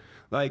saying?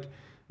 Like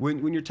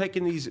when you're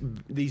taking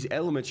these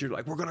elements, you're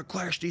like, we're gonna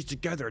clash these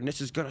together and this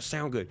is gonna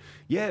sound good.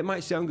 Yeah, it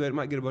might sound good. It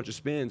might get a bunch of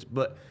spins,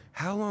 but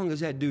how long is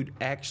that dude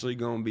actually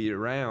gonna be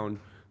around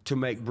to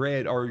make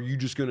bread, or are you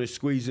just gonna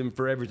squeeze him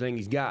for everything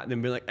he's got and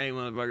then be like, hey,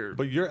 motherfucker?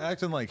 But you're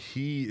acting like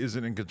he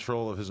isn't in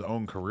control of his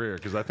own career,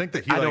 because I think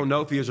that he. I don't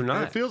know if he is or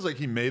not. It feels like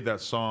he made that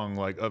song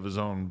like of his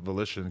own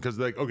volition. Because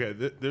like, okay,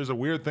 there's a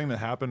weird thing that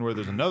happened where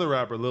there's another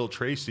rapper, Lil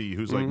Tracy,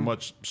 who's like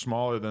much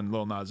smaller than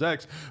Lil Nas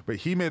X, but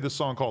he made this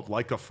song called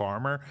 "Like a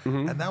Farmer,"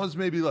 and that was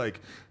maybe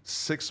like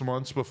 6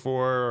 months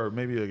before, or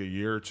maybe like a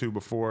year or two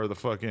before the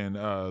fucking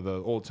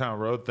the Old Town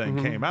Road thing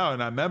came out.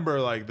 And I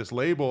remember like this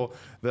label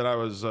that I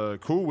was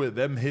cool with,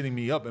 them hitting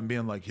me up and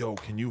being like, yo,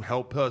 can you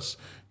help us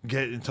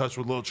get in touch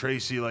with Lil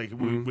Tracy, like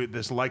with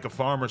this "Like a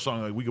Farmer"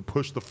 song, like we could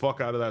push the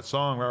fuck out of that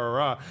song, rah, rah,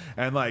 rah.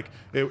 And like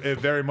it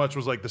very much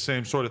was like the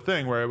same sort of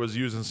thing where it was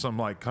using some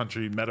like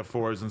country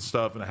metaphors and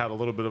stuff, and it had a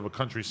little bit of a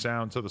country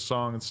sound to the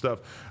song and stuff.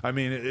 I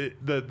mean,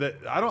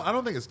 I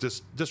don't think it's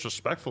just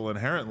disrespectful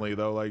inherently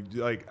though.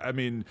 Like I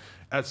mean,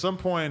 at some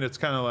point it's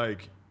kind of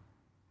like,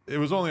 it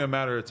was only a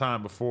matter of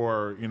time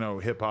before, you know,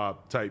 hip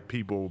hop type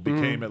people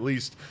became at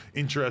least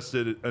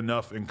interested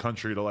enough in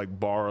country to like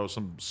borrow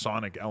some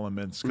sonic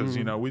elements, because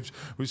you know we've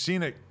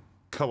seen it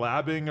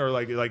collabing or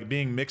like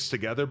being mixed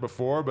together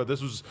before, but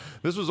this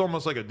was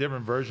almost like a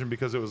different version,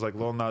 because it was like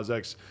Lil Nas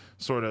X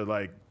sort of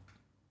like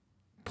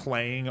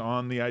playing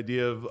on the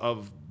idea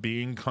of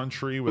being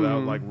country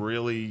without like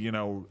really, you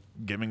know,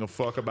 giving a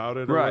fuck about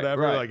it or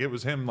whatever. Like it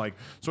was him like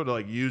sort of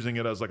like using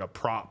it as like a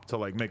prop to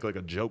like make like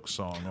a joke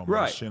song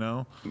almost, you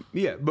know?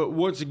 Yeah, but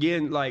once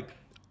again, like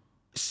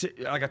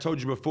I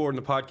told you before in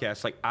the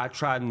podcast, like I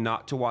try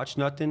not to watch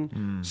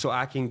nothing so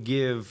I can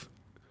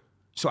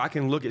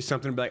look at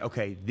something and be like,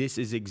 okay, this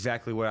is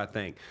exactly what I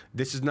think.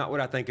 This is not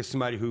what I think as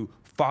somebody who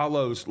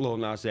follows Lil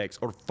Nas X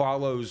or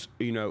follows,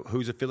 you know,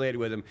 who's affiliated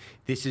with him.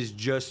 This is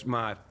just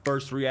my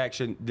first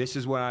reaction. This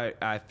is what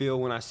I feel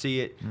when I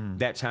see it.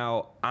 That's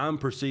how I'm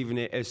perceiving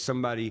it as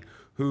somebody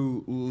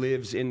who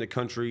lives in the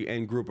country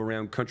and grew up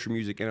around country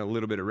music and a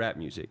little bit of rap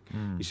music.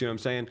 You see what I'm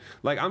saying?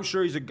 Like I'm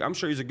sure he's a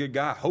good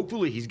guy.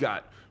 Hopefully he's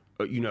got,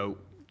 you know,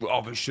 all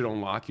of his shit on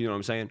lock. You know what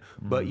I'm saying?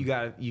 But you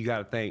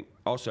gotta think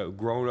also,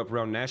 growing up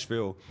around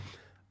Nashville,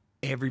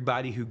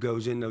 everybody who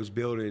goes in those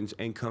buildings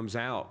and comes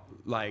out,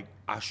 like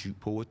I shoot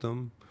pool with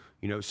them.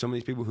 You know, some of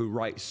these people who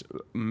write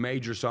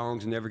major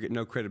songs and never get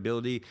no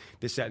credibility,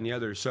 this, that, and the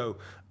other. So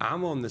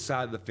I'm on the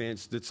side of the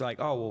fence that's like,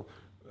 oh,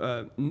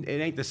 well,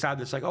 it ain't the side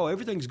that's like, oh,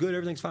 everything's good,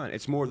 everything's fine.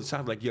 It's more the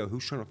side like, yo,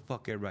 who's trying to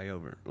fuck everybody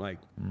over? Like,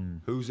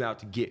 who's out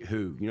to get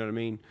who? You know what I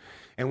mean?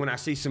 And when I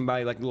see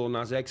somebody like Lil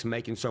Nas X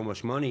making so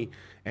much money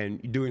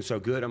and doing so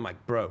good, I'm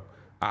like, bro,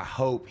 I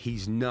hope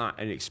he's not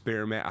an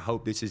experiment. I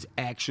hope this is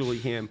actually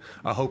him.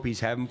 I hope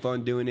he's having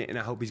fun doing it, and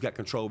I hope he's got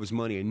control of his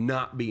money and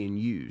not being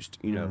used,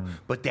 you know.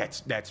 But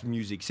that's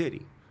Music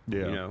City. Yeah.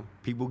 You know,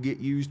 people get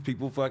used.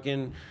 People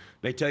fucking,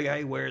 they tell you,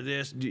 hey, wear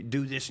this,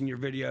 do this in your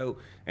video.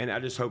 And I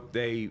just hope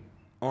they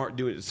aren't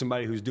doing it to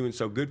somebody who's doing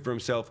so good for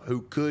himself,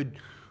 who could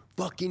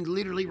fucking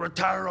literally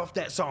retire off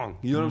that song.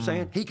 You know what I'm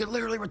saying? He could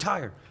literally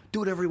retire. Do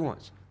whatever he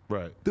wants.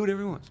 Right. Do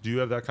whatever he wants. Do you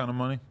have that kind of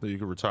money that you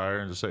could retire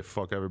and just say,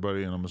 fuck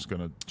everybody, and I'm just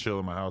going to chill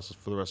in my house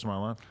for the rest of my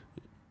life?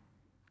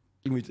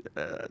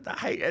 I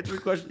hate answering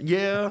the question.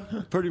 Yeah,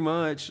 pretty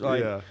much.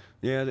 Like,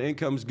 yeah, the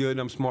income's good, and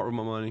I'm smart with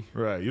my money.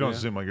 Right. You don't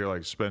seem like you're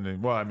like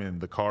spending. Well, I mean,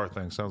 the car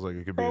thing sounds like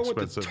it could be expensive.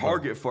 I went to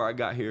Target before I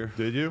got here.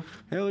 Did you?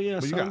 Hell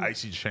yeah. But you got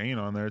Icy Chain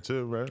on there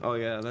too, right? Oh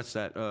yeah, that's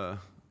that.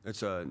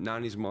 It's a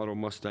 '90s model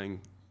Mustang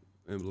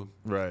emblem.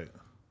 Right.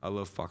 I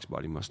love Fox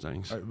Body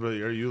Mustangs. But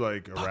are you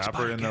like a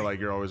rapper in there? Like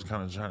you're always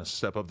kind of trying to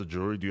step up the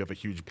jewelry? Do you have a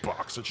huge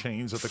box of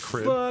chains at the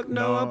crib? Fuck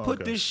no, I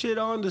put this shit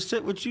on to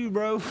sit with you,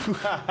 bro.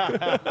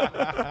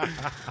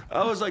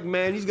 I was like,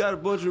 man, he's got a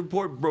bunch of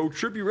report, bro.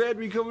 Trippie Redd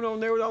be coming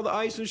on there with all the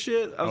ice and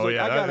shit. I was I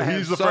gotta have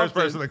he's the something. first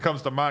person that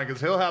comes to mind, because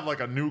he'll have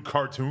like a new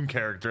cartoon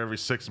character every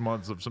 6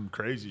 months of some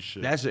crazy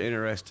shit. That's an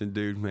interesting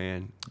dude,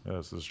 man.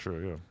 Yes, that's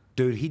true. Yeah.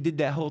 Dude, he did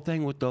that whole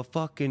thing with the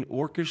fucking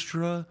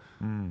orchestra.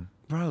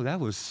 Bro, that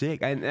was sick.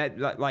 And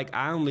that, like,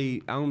 I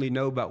only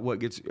know about what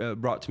gets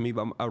brought to me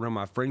around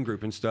my friend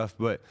group and stuff.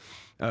 But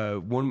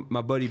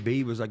my buddy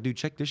B was like, dude,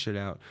 check this shit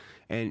out.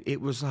 And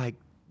it was like,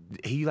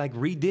 he like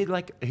redid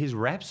like his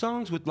rap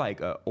songs with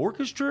like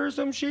orchestra or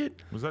some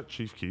shit. Was that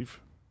Chief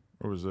Keef,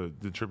 or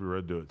did Trippie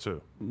Redd do it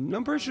too?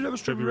 I'm pretty sure that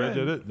was Trippie Redd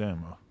did it.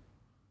 Damn.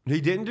 He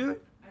didn't do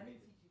it.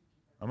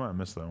 I might have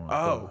missed that one.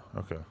 Oh,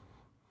 okay.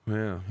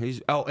 Yeah,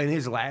 and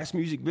his last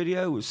music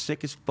video was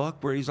sick as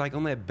fuck, where he's like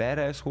on that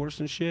badass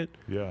horse and shit.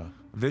 Yeah,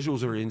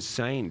 visuals are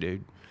insane,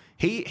 dude.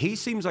 He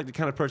seems like the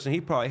kind of person,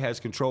 he probably has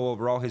control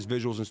over all his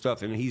visuals and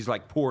stuff, and he's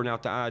like pouring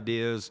out the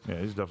ideas.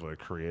 Yeah, he's definitely a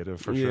creative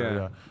for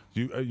sure.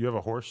 Yeah. You have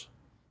a horse?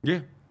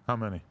 Yeah. How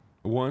many?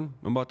 One.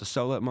 I'm about to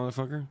sell that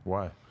motherfucker.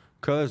 Why?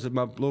 Cause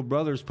my little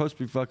brother's supposed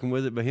to be fucking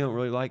with it, but he don't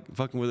really like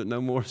fucking with it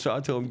no more. So I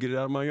told him get it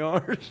out of my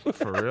yard.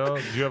 For real?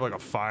 Do you have like a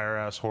fire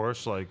ass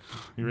horse? Like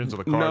you're into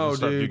the cars and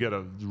stuff. Dude. You get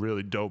a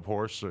really dope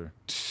horse, or?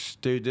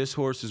 Dude, this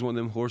horse is one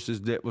of them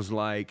horses that was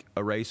like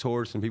a race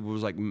horse, and people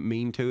was like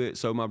mean to it.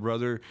 So my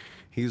brother,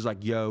 he was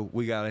like, "Yo,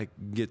 we gotta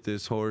get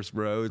this horse,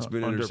 bro. It's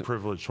been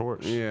underprivileged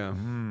horse." Yeah.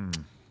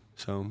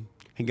 So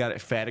he got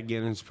it fat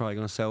again, and is probably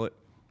gonna sell it.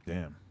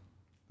 Damn.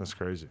 That's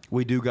crazy.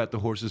 We do got the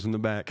horses in the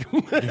back.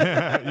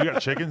 Yeah, you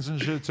got chickens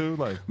and shit too.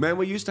 Like, Man,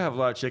 we used to have a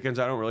lot of chickens.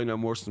 I don't really know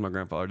more since my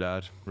grandfather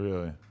died.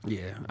 really?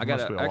 Yeah, I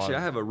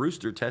have a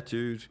rooster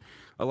tattooed.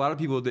 A lot of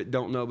people that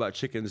don't know about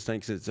chickens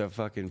thinks it's a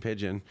fucking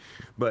pigeon,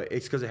 but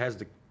it's because it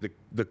has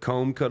the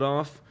comb cut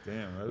off.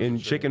 Damn, that is In a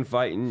shame. chicken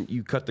fighting,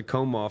 you cut the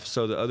comb off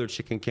so the other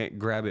chicken can't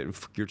grab it and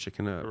fuck your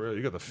chicken up. Really?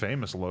 You got the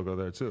famous logo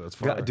there too. That's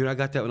fire. Dude, I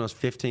got that when I was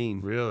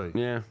 15. Really?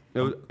 Yeah,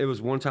 it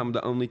was one time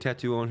the only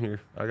tattoo on here.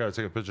 I gotta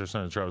take a picture,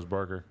 send it to Travis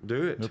Barker.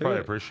 Do it. He'll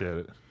probably appreciate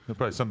it. He'll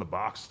probably send the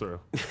box through.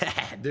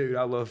 Dude,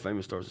 I love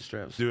famous stars and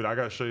straps. Dude, I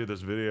gotta show you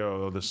this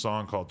video of this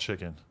song called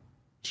Chicken.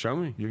 Show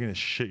me. You're gonna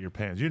shit your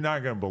pants. You're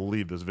not gonna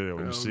believe this video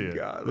when you see it.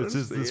 God, It's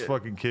let's this see it.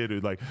 fucking kid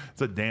who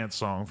it's a dance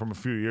song from a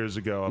few years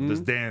ago of this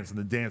dance, and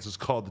the dance is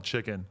called the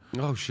Chicken.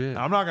 Oh shit.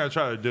 I'm not gonna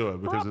try to do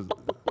it because it's.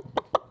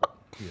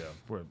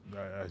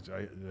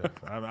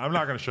 I'm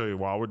not gonna show you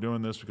while we're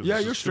doing this because Yeah,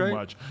 this you're is straight. too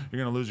much.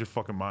 You're gonna lose your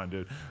fucking mind,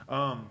 dude.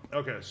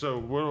 Okay, so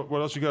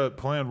what else you got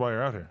planned while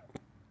you're out here?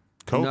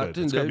 COVID.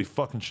 Nothing, It's gotta dude. be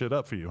fucking shit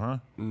up for you, huh?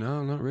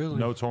 No, not really.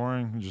 No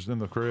touring, just in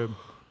the crib.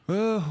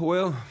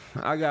 Well,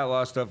 I got a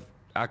lot of stuff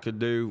I could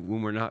do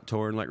when we're not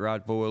touring, like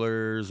ride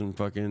four-wheelers and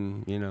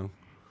fucking,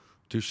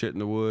 do shit in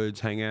the woods,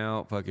 hang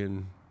out,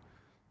 fucking,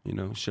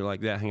 shit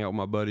like that, hang out with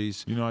my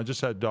buddies. You know, I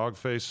just had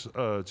Dogface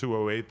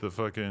 208, the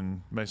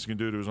fucking Mexican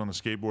dude who was on the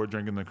skateboard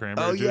drinking the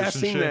cranberry Oh, juice yeah, I and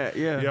seen shit. that,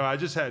 yeah. Yeah, I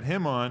just had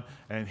him on,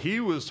 and he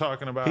was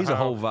talking about He's a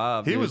how whole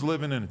vibe, He dude. was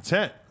living in a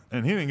tent,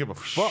 and he didn't give a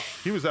fuck.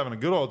 He was having a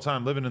good old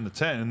time living in the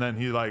tent, and then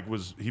he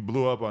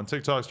blew up on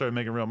TikTok, started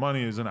making real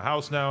money. He's in a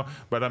house now,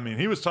 but I mean,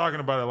 he was talking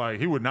about it like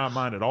he would not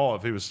mind at all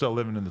if he was still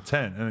living in the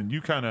tent. And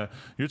you're talking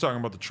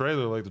about the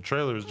trailer, like the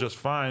trailer is just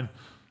fine.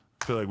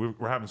 I feel like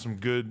we're having some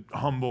good,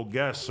 humble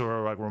guests who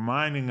are like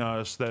reminding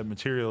us that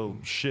material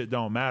shit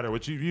don't matter,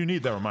 which you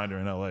need that reminder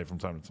in LA from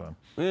time to time.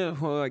 Yeah,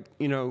 well,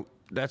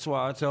 that's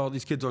why I tell all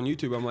these kids on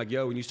YouTube, I'm like,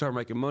 yo, when you start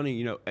making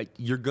money,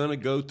 you're going to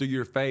go through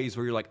your phase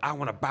where you're like, I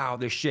want to buy all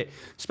this shit.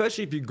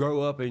 Especially if you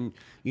grow up and,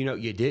 you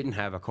didn't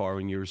have a car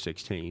when you were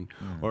 16.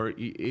 Or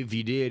if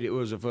you did, it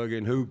was a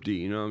fucking hoopty,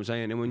 you know what I'm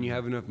saying? And when you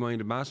have enough money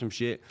to buy some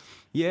shit,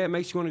 yeah, it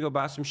makes you want to go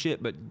buy some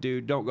shit. But,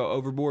 dude, don't go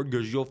overboard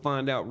because you'll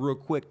find out real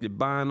quick that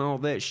buying all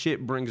that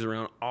shit brings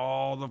around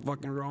all the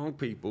fucking wrong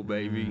people,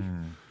 baby.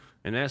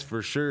 And that's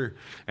for sure.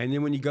 And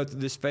then when you go through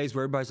this phase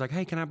where everybody's like,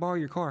 hey, can I borrow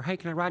your car? Hey,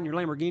 can I ride in your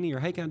Lamborghini? Or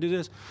hey, can I do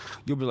this?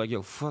 You'll be like,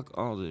 yo, fuck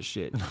all this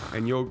shit.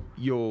 And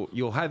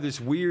you'll have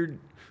this weird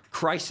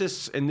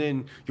crisis, and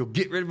then you'll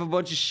get rid of a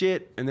bunch of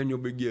shit, and then you'll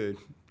be good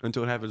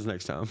until it happens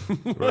next time.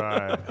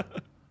 Right.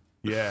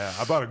 Yeah,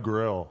 I bought a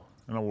grill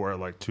and I wore it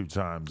like 2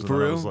 times. And For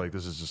then I real? was like,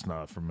 this is just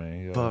not for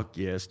me. Yeah. Fuck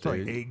yes, It's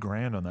like dude.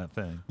 $8,000 on that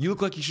thing. You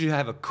look like you should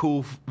have a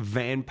cool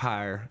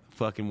vampire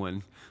fucking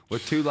one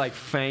with 2 like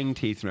fang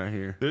teeth right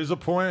here. There's a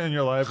point in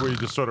your life where you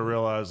just sort of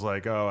realize,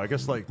 like, oh, I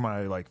guess like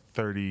my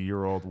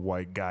 30-year-old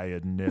white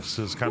guy-ness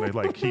is kind of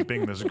like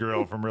keeping this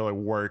girl from really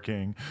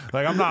working.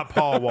 Like, I'm not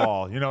Paul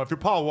Wall. If you're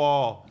Paul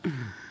Wall,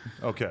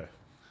 okay.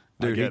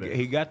 Dude, I get it.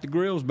 he got the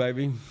grills,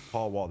 baby.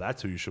 Paul Wall,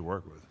 that's who you should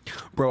work with.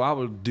 Bro,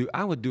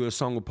 I would do a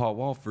song with Paul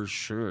Wall for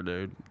sure,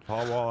 dude.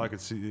 Paul Wall, I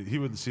could see, he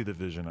would see the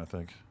vision, I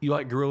think. You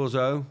like Gorillaz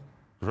O?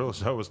 Really,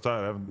 so was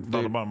tight. I haven't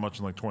thought about it much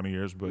in like 20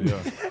 years, but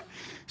yeah.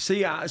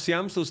 See,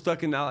 I'm still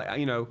stuck in,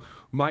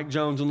 Mike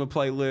Jones on the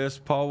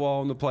playlist, Paul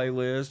Wall on the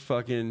playlist,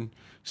 fucking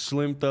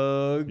Slim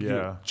Thug,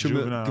 Yeah.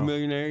 Juvenile.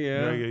 Chamillionaire, You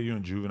yeah. gotta get you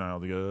and Juvenile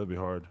together. That'd be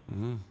hard.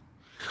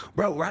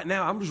 Bro, right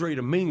now I'm just ready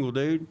to mingle,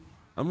 dude.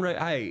 I'm ready.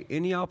 Hey,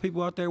 any of y'all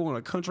people out there want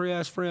a country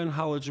ass friend?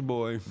 Holla at your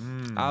boy.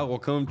 I will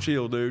come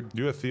chill, dude.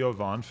 You a Theo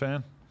Von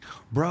fan?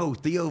 Bro,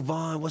 Theo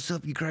Von, what's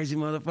up, you crazy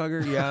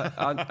motherfucker? Yeah,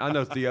 I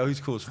know Theo. He's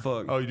cool as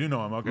fuck. Oh, you do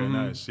know him. Okay,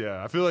 nice.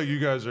 Yeah, I feel like you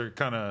guys are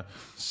kind of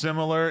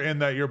similar in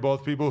that you're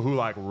both people who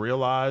like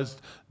realized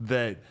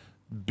that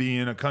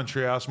being a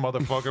country ass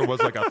motherfucker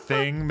was like a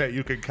thing that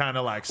you could kind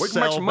of like We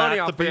can make sell some money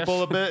back to off this.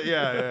 people a bit.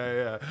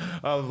 Yeah.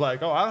 I was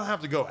like, oh, I don't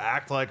have to go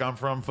act like I'm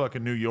from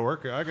fucking New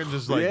York. I can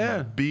just like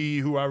Yeah. be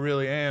who I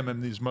really am,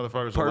 and these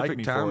motherfuckers will like Perfect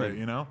me for timing. it.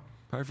 You know?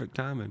 Perfect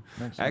timing.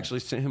 Makes I actually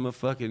sent him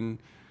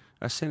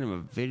I sent him a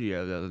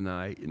video the other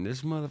night, and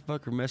this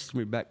motherfucker messaged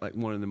me back like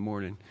 1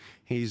 a.m.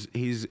 He's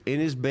in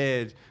his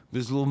bed with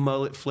his little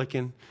mullet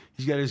flicking.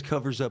 He's got his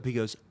covers up. He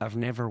goes, I've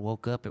never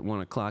woke up at 1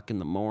 o'clock in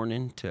the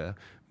morning to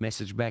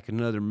message back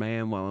another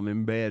man while I'm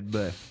in bed,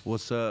 but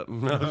what's up?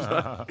 And I was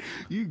like,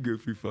 you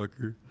goofy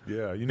fucker.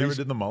 Yeah. You never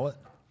did the mullet?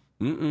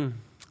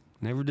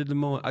 Never did the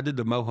mullet. I did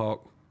the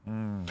mohawk.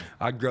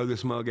 I'd grow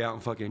this mug out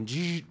and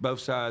fucking both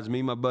sides. Me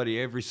and my buddy,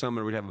 every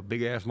summer, we'd have a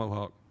big-ass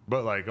mohawk.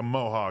 But like a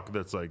mohawk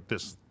that's like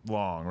this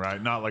long, right?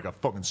 Not like a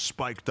fucking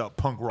spiked up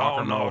punk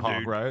rocker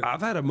mohawk, right?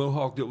 I've had a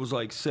mohawk that was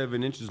like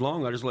 7 inches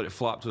long. I just let it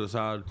flop to the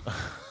side.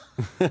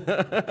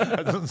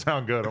 That doesn't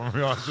sound good. I'm gonna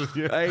be honest with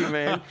you. Hey,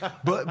 man.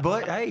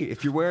 But hey,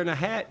 if you're wearing a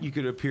hat, you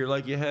could appear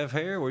like you have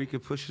hair, or you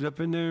could push it up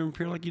in there and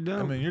appear like you don't.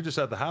 I mean, you're just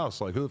at the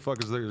house. Like, who the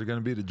fuck is there going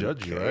to be to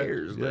judge you,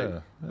 cares,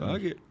 right? dude?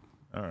 Fuck it.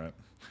 All right.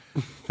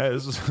 Hey,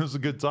 this is a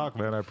good talk,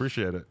 man. I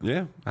appreciate it.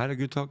 Yeah, I had a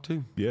good talk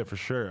too. Yeah, for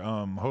sure.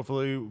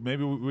 Hopefully,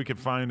 maybe we could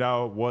find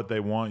out what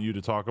they want you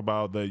to talk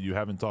about that you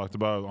haven't talked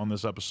about on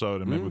this episode,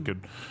 and maybe we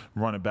could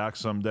run it back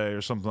someday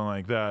or something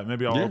like that.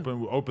 Maybe I'll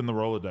open the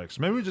Rolodex.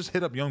 Maybe we just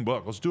hit up Young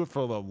Buck. Let's do it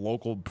for the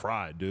local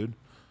pride, dude.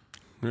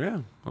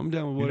 Yeah, I'm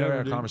down with You never whatever.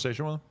 had a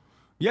conversation with him?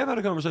 Yeah, I've had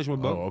a conversation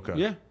with Buck. Oh, okay.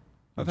 Yeah,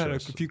 I've had a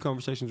Interesting. few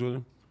conversations with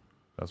him.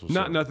 That's what's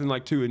Not up. nothing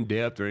like too in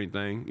depth or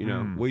anything. You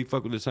know, we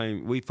fucked with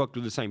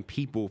the same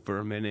people for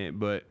a minute,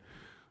 but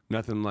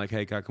nothing like,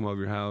 hey, can I come over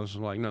your house?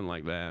 Like nothing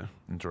like that.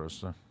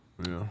 Interesting.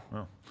 Yeah.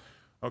 Oh.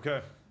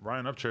 Okay,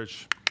 Ryan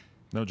Upchurch,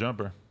 No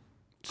Jumper.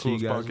 See you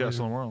Coolest guys podcast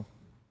in later. the world.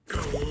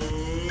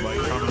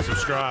 Like, comment,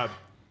 subscribe.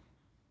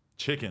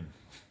 Chicken.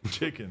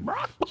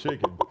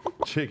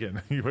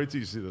 You wait till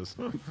you see this.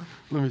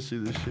 Let me see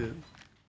this shit.